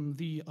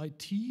the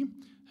IT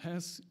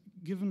has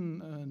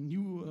given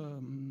new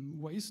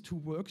ways to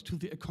work to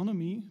the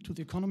economy, to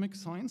the economic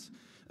science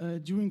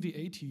during the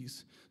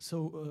 80s.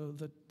 So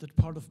that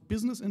part of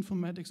business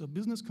informatics or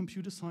business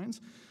computer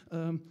science,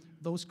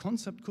 those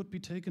concepts could be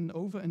taken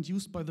over and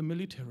used by the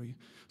military.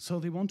 So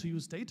they want to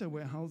use data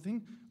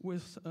warehousing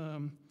with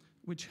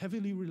which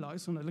heavily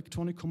relies on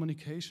electronic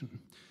communication.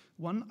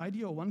 One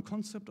idea or one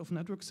concept of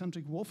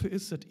network-centric warfare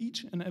is that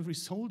each and every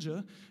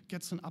soldier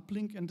gets an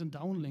uplink and a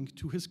downlink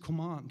to his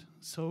command.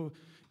 So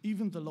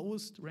even the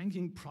lowest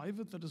ranking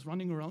private that is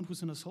running around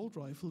with an assault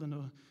rifle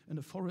in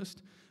a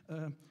forest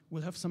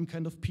will have some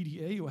kind of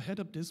PDA or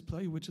head-up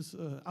display which is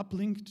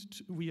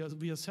uplinked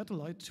via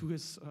satellite to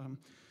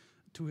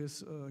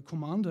his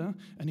commander,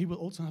 and he will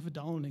also have a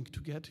downlink to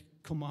get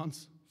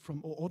commands from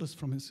or orders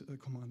from his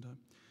commander.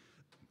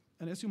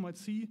 And as you might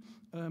see,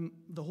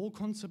 the whole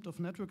concept of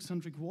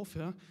network-centric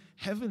warfare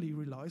heavily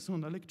relies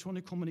on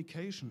electronic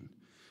communication.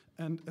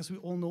 And as we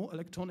all know,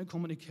 electronic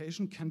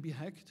communication can be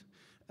hacked,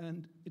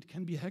 and it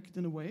can be hacked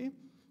in a way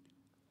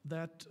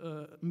that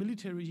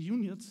military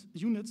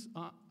units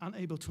are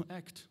unable to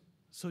act.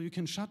 So you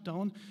can shut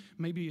down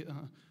maybe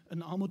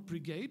an armored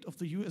brigade of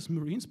the US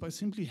Marines by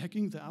simply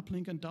hacking the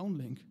uplink and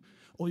downlink.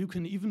 Or you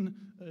can even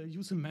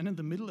use a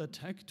man-in-the-middle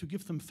attack to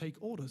give them fake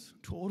orders,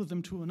 to order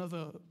them to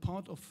another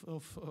part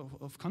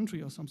of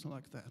country or something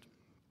like that.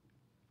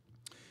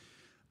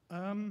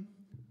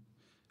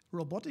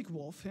 Robotic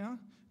warfare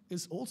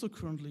is also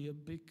currently a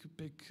big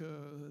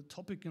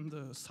topic in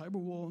the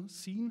cyberwar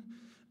scene.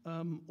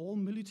 All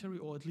military,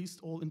 or at least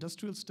all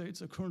industrial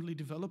states, are currently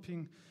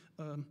developing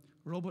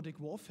robotic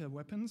warfare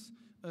weapons.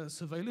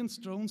 Surveillance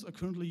drones are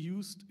currently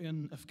used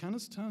in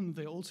Afghanistan.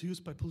 They're also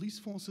used by police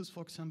forces,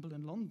 for example,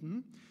 in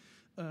London.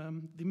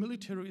 The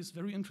military is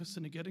very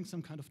interested in getting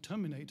some kind of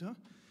Terminator.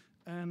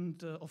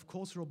 And of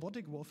course,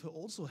 robotic warfare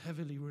also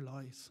heavily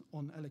relies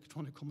on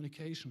electronic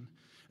communication.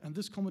 And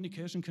this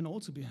communication can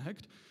also be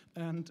hacked.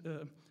 And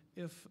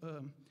if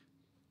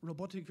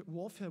robotic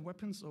warfare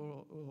weapons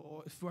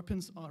or if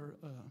weapons are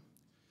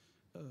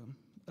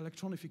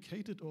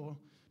electronificated or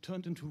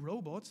turned into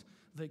robots,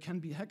 they can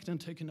be hacked and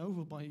taken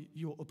over by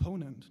your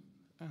opponent.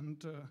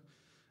 And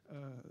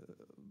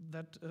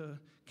that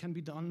can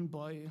be done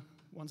by,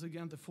 once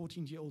again, the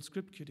 14-year-old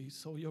script kiddie.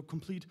 So your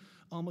complete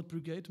armored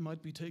brigade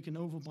might be taken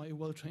over by a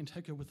well-trained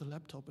hacker with a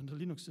laptop and a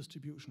Linux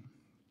distribution.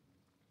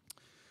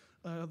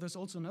 There's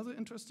also another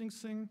interesting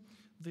thing.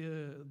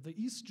 The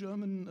East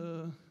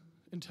German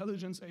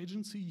intelligence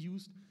agency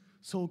used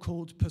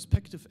so-called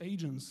perspective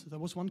agents. There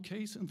was one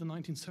case in the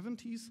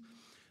 1970s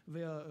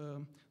where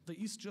the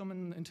East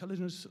German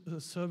intelligence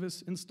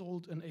service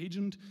installed an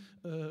agent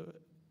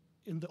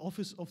in the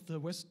office of the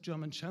West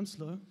German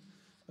Chancellor.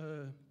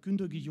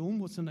 Günter Guillaume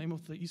was the name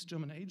of the East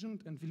German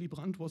agent, and Willy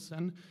Brandt was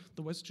then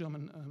the West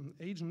German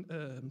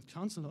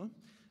Chancellor.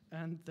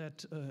 And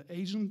that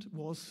agent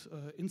was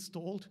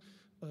installed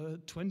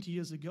 20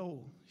 years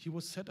ago. He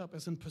was set up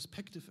as a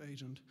perspective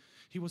agent.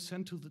 He was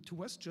sent to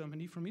West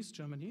Germany from East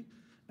Germany,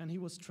 and he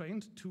was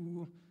trained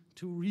to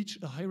reach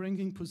a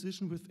high-ranking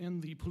position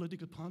within the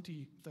political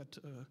party that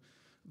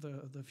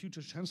the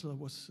future chancellor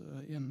was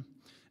in.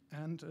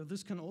 And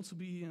this can also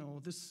be,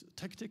 this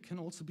tactic can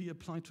also be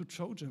applied to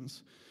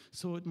Trojans.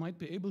 So it might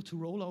be able to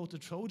roll out a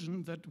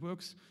Trojan that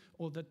works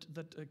or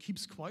that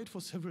keeps quiet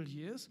for several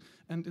years.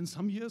 And in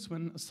some years,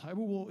 when a cyber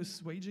war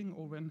is waging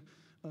or when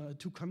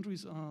two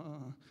countries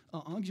are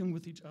arguing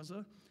with each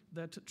other,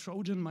 that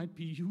Trojan might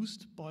be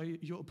used by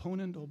your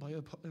opponent or by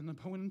an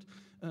opponent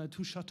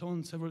to shut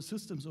down several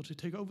systems or to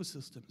take over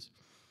systems.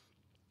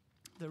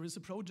 There is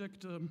a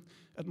project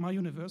at my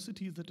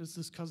university that is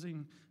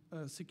discussing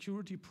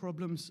security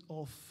problems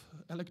of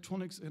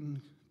electronics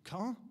in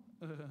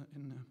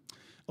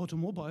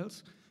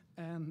automobiles,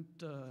 and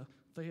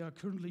they are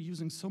currently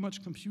using so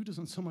much computers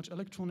and so much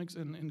electronics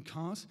in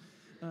cars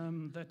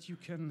that you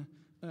can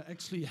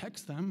actually hack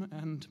them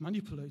and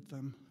manipulate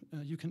them.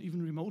 You can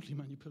even remotely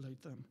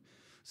manipulate them.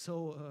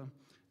 So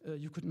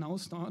you could now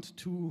start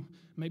to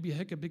maybe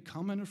hack a big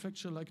car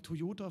manufacturer like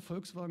Toyota,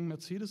 Volkswagen,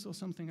 Mercedes, or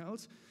something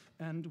else.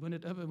 And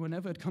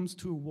whenever it comes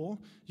to a war,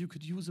 you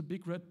could use a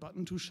big red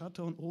button to shut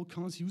down all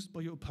cars used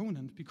by your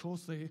opponent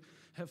because they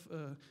have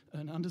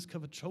an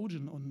undiscovered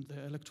Trojan on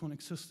their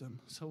electronic system.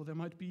 So there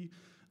might be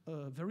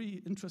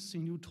very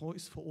interesting new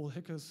toys for all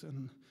hackers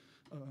and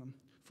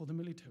for the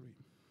military.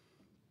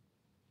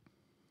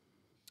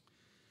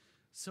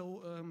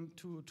 So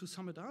to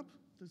sum it up,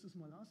 this is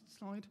my last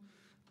slide.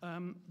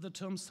 The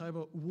term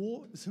cyber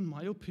war is, in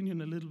my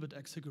opinion, a little bit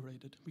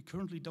exaggerated. We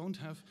currently don't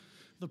have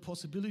the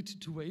possibility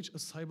to wage a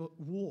cyber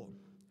war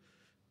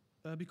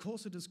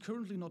because it is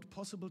currently not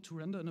possible to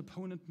render an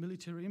opponent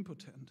military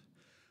impotent.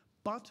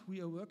 But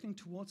we are working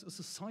towards a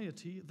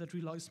society that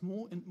relies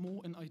more and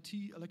more on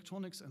IT,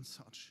 electronics, and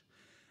such.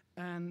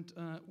 And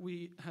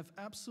we have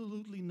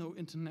absolutely no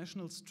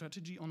international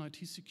strategy on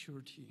IT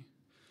security.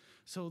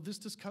 So this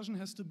discussion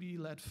has to be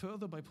led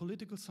further by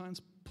political science,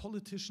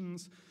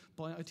 politicians,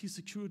 by IT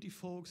security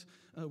folks.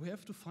 We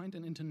have to find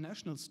an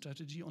international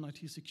strategy on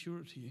IT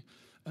security.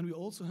 And we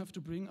also have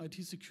to bring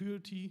IT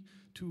security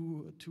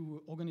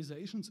to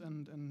organizations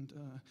and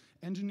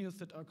engineers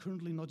that are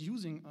currently not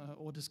using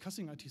or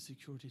discussing IT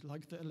security,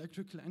 like the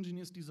electrical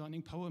engineers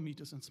designing power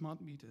meters and smart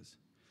meters.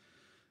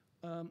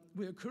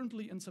 We are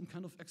currently in some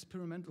kind of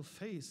experimental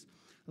phase,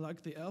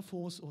 like the Air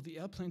Force or the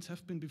airplanes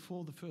have been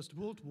before the First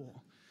World War.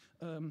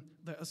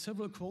 There are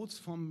several quotes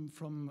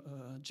from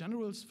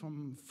generals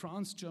from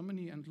France,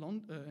 Germany,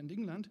 and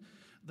England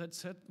that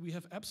said we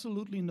have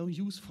absolutely no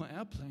use for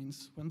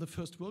airplanes when the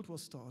First World War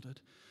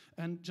started.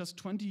 And just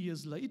 20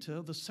 years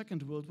later, the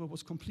Second World War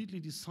was completely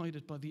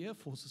decided by the air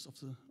forces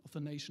of the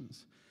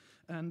nations.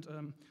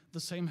 And the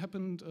same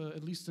happened,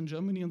 at least in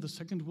Germany, in the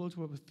Second World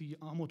War with the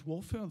armored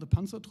warfare, the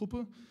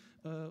Panzertruppe.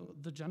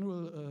 The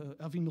general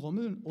Erwin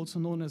Rommel, also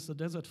known as the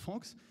Desert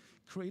Fox,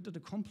 created a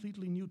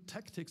completely new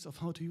tactics of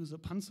how to use a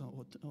panzer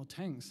or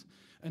tanks.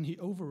 And he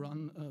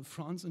overran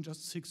France in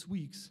just 6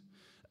 weeks.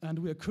 And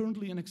we are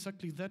currently in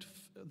exactly that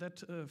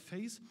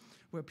phase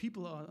where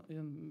people are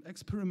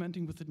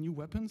experimenting with the new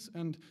weapons.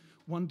 And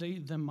one day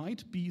there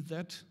might be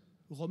that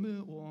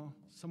Rommel or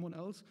someone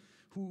else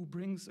who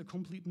brings a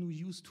complete new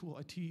use to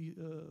IT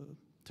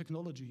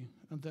technology.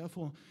 And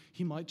therefore,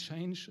 he might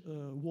change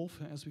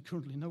warfare as we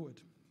currently know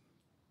it.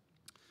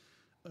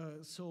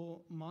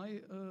 So my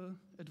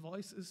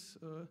advice is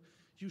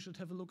you should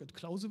have a look at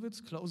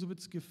Clausewitz.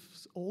 Clausewitz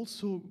gives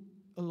also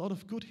a lot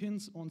of good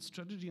hints on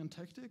strategy and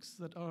tactics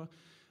that are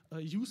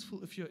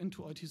useful if you're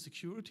into IT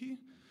security,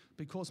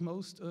 because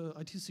most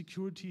IT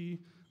security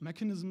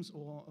mechanisms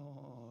or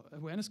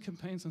awareness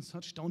campaigns and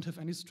such don't have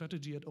any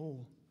strategy at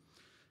all.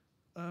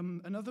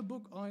 Another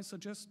book I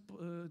suggest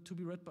to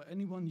be read by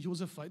anyone,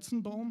 Josef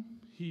Weizenbaum.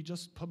 He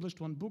just published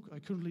one book. I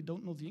currently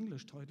don't know the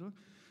English title,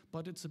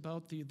 but it's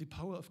about the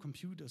power of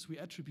computers we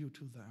attribute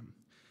to them.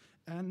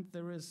 And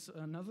there is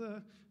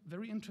another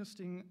very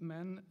interesting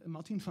man,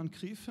 Martin van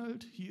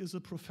Crefeld. He is a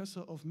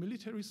professor of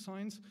military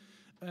science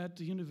at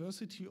the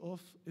University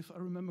of, if I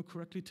remember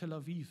correctly, Tel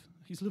Aviv.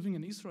 He's living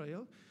in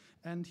Israel,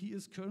 and he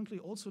is currently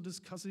also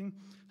discussing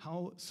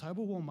how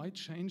cyberwar might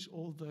change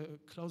all the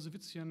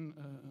Clausewitzian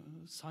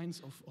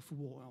science of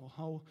war, or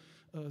how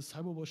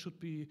cyberwar should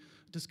be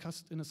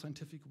discussed in a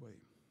scientific way.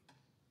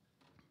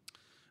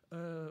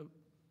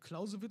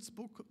 Clausewitz's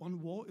book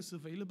on war is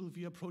available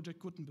via Project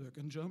Gutenberg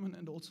in German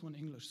and also in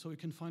English, so you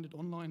can find it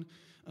online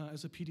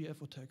as a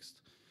PDF or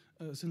text,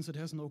 since it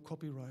has no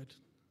copyright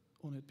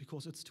on it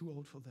because it's too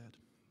old for that.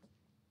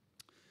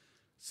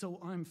 So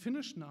I'm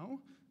finished now.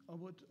 I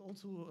would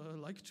also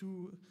like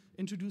to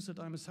introduce that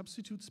I'm a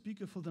substitute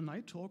speaker for the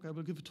night talk. I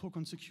will give a talk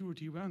on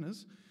security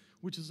awareness,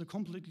 which is a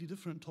completely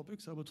different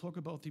topic. So I will talk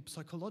about the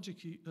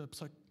psychology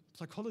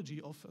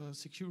of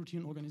security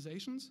in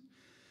organizations.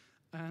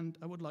 And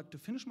I would like to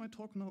finish my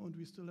talk now, and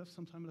we still have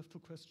some time left for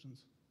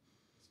questions.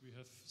 So we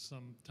have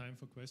some time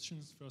for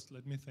questions. First,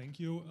 let me thank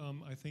you.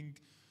 I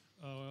think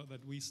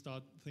that we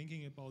start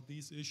thinking about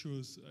these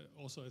issues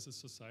also as a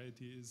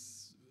society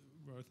is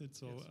worth it.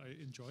 So yes.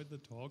 I enjoyed the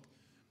talk,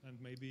 and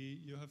maybe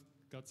you have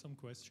got some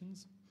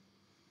questions,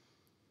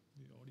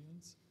 the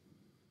audience.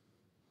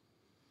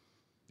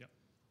 Yeah.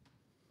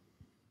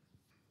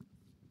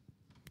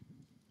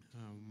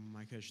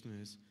 My question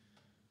is,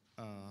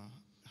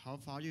 how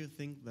far do you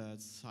think that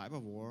cyber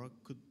war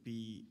could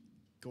be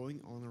going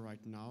on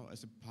right now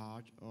as a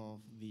part of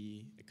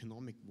the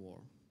economic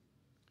war?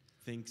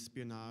 Think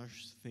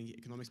espionage, think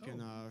economic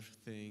espionage,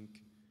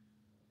 think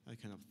that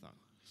kind of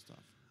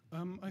stuff.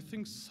 I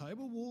think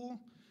cyber war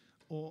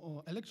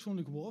or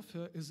electronic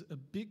warfare is a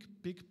big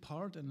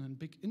part and a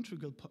big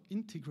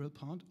integral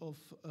part of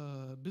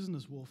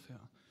business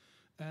warfare.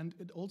 And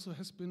it also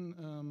has been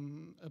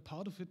a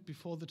part of it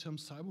before the term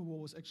cyber war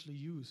was actually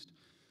used.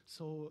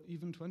 So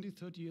even 20,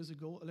 30 years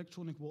ago,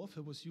 electronic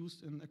warfare was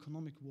used in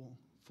economic war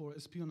for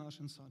espionage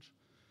and such.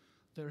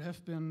 There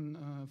have been,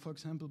 for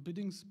example,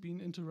 biddings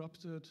being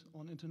interrupted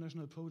on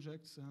international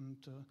projects, and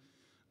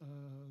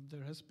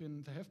There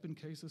have been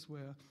cases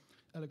where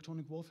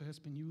electronic warfare has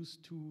been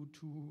used to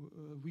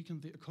weaken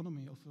the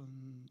economy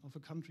of a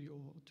country or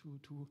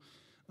to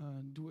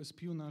do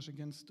espionage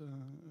against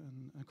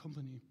a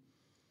company.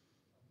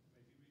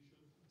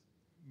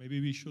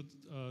 Maybe we should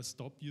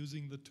stop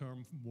using the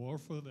term war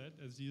for that,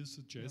 as you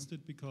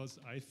suggested, because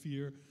I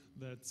fear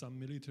that some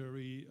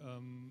military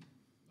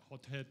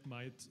hothead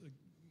might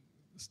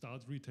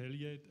start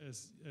retaliate,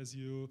 as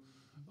you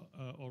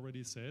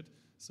already said.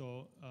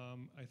 So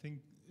I think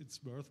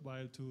it's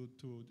worthwhile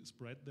to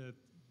spread that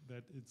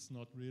it's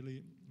not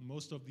really,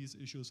 most of these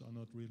issues are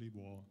not really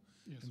war.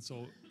 Yes. And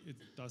so it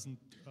doesn't,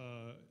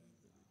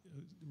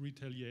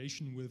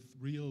 retaliation with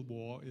real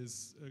war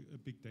is a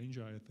big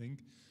danger, I think.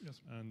 Yes.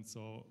 And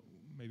so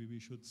maybe we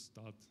should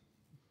start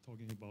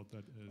talking about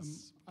that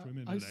as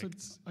criminal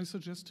acts. I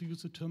suggest to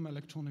use the term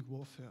electronic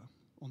warfare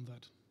on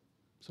that.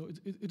 So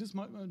it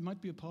might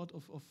be a part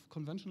of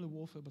conventional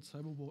warfare, but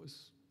cyber war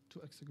is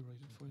too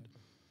exaggerated for it.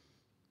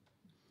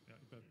 Yeah,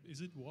 but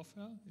is it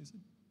warfare? Is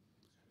it?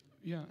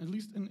 Yeah, at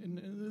least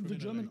in the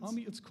German acts.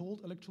 army, it's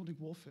called electronic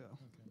warfare.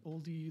 Okay. All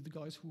the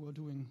guys who are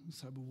doing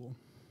cyber war.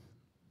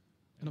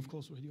 And of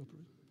course, radio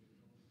operators.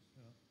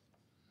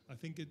 Yeah. I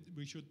think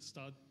we should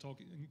start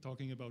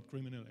talking about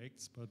criminal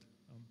acts, but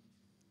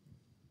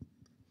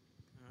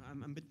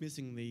I'm a bit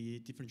missing the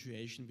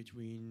differentiation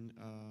between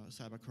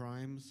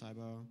cybercrime,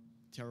 cyber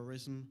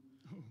terrorism,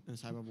 and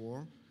cyber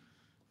war.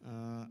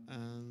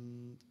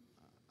 And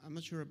I'm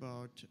not sure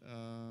about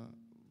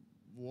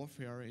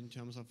warfare in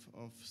terms of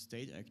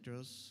state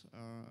actors.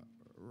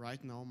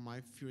 Right now,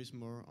 my fear is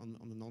more on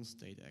the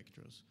non-state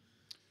actors.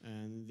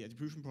 And the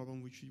attribution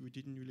problem, which we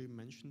didn't really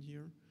mention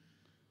here.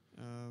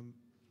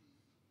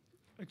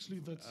 Actually,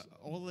 that's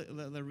all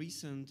the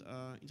recent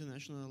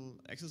international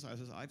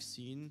exercises I've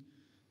seen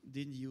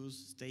didn't use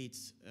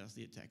states as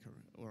the attacker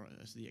or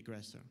as the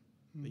aggressor.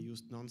 They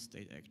used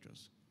non-state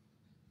actors.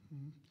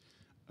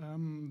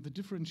 The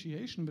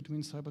differentiation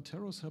between cyber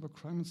terror, cyber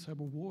crime, and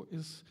cyber war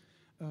is,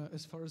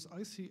 as far as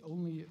I see,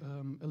 only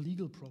a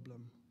legal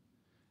problem.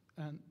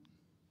 And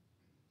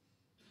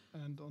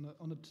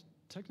on a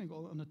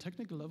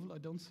technical level, I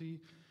don't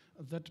see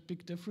that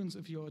big difference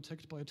if you're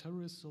attacked by a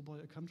terrorist or by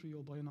a country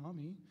or by an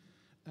army.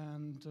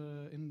 And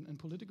in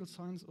political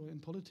science or in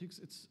politics,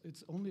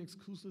 it's only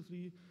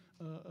exclusively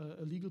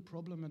a legal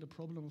problem and a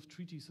problem of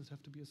treaties that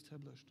have to be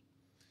established.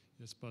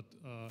 yes, but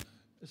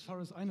As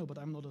far as I know, but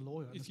I'm not a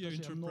lawyer. if you're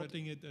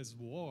interpreting it as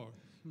war,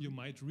 you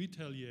might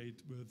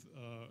retaliate with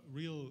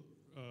real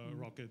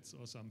rockets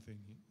or something.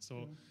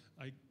 So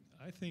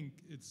I think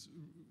it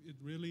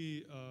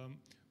really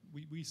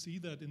we see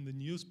that in the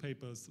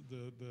newspapers.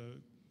 The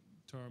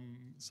term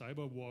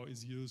cyber war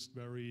is used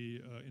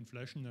very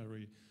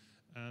inflationary,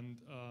 and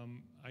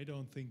I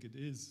don't think it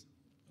is.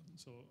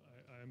 So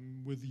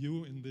I'm with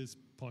you in this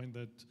point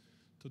that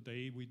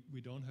today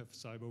we don't have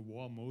cyber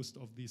war. Most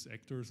of these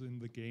actors in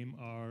the game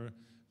are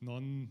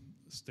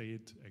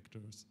non-state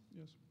actors.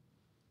 Yes.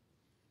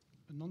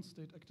 And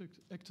non-state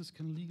actors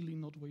can legally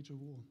not wage a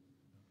war.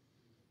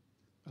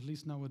 At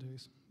least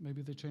nowadays.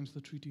 Maybe they changed the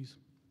treaties.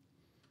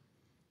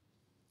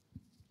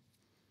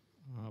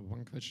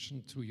 One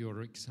question to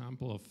your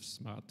example of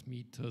smart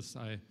meters.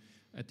 I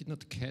did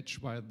not catch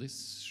why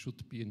this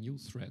should be a new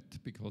threat,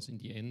 because in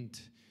the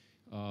end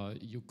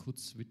you could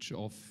switch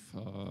off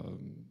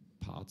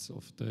parts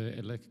of the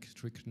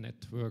electric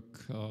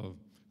network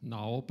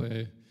now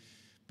by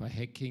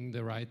hacking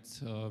the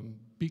right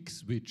big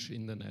switch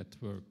in the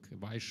network.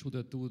 Why should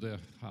I do the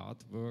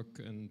hard work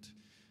and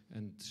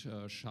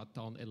shut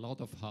down a lot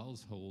of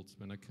households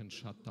when I can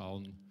shut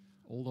down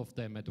all of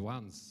them at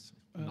once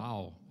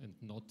now and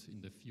not in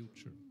the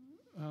future?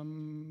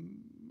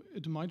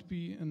 It might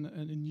be a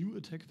new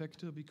attack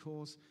vector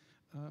because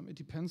it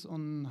depends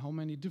on how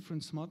many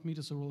different smart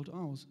meters are rolled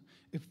out.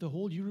 If the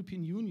whole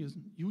European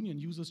Union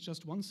uses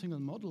just one single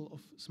model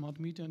of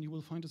smart meter and you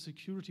will find a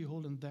security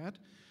hole in that,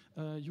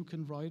 you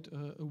can write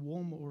a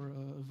worm or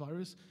a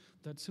virus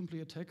that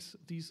simply attacks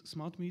these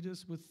smart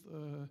meters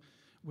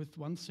with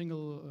one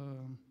single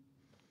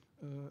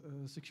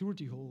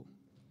security hole.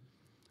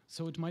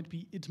 So it might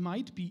be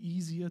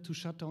easier to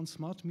shut down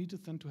smart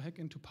meters than to hack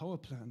into power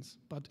plants,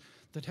 but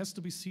that has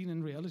to be seen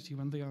in reality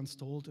when they are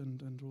installed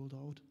and rolled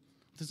out.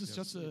 This is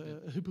just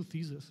a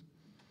hypothesis.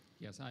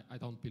 Yes, I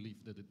don't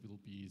believe that it will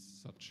be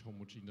such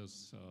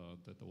homogeneous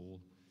that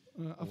all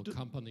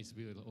companies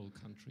will, all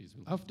countries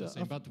will have the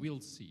same, but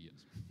we'll see.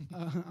 Yes.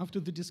 After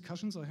the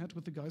discussions I had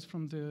with the guys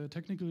from the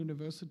technical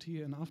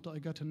university, and after I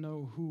got to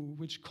know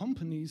which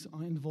companies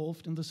are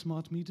involved in the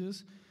smart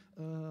meters,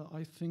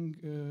 I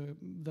think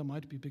there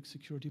might be big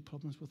security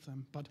problems with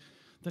them. But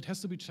that has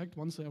to be checked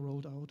once they are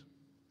rolled out.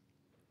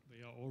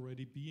 They are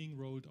already being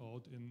rolled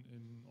out in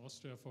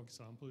Austria, for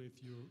example.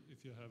 If you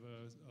have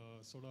a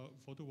solar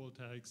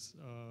photovoltaics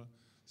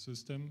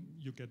system,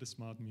 you get a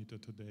smart meter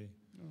today.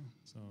 Oh,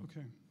 so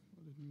okay,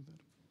 I didn't know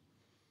that.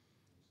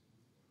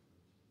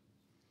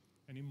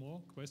 Any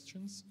more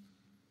questions?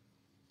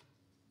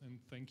 And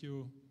thank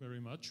you very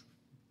much.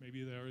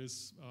 Maybe there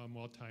is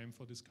more time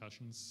for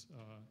discussions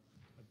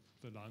at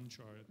the lunch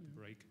or at the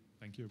break.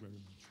 Thank you very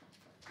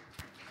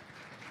much.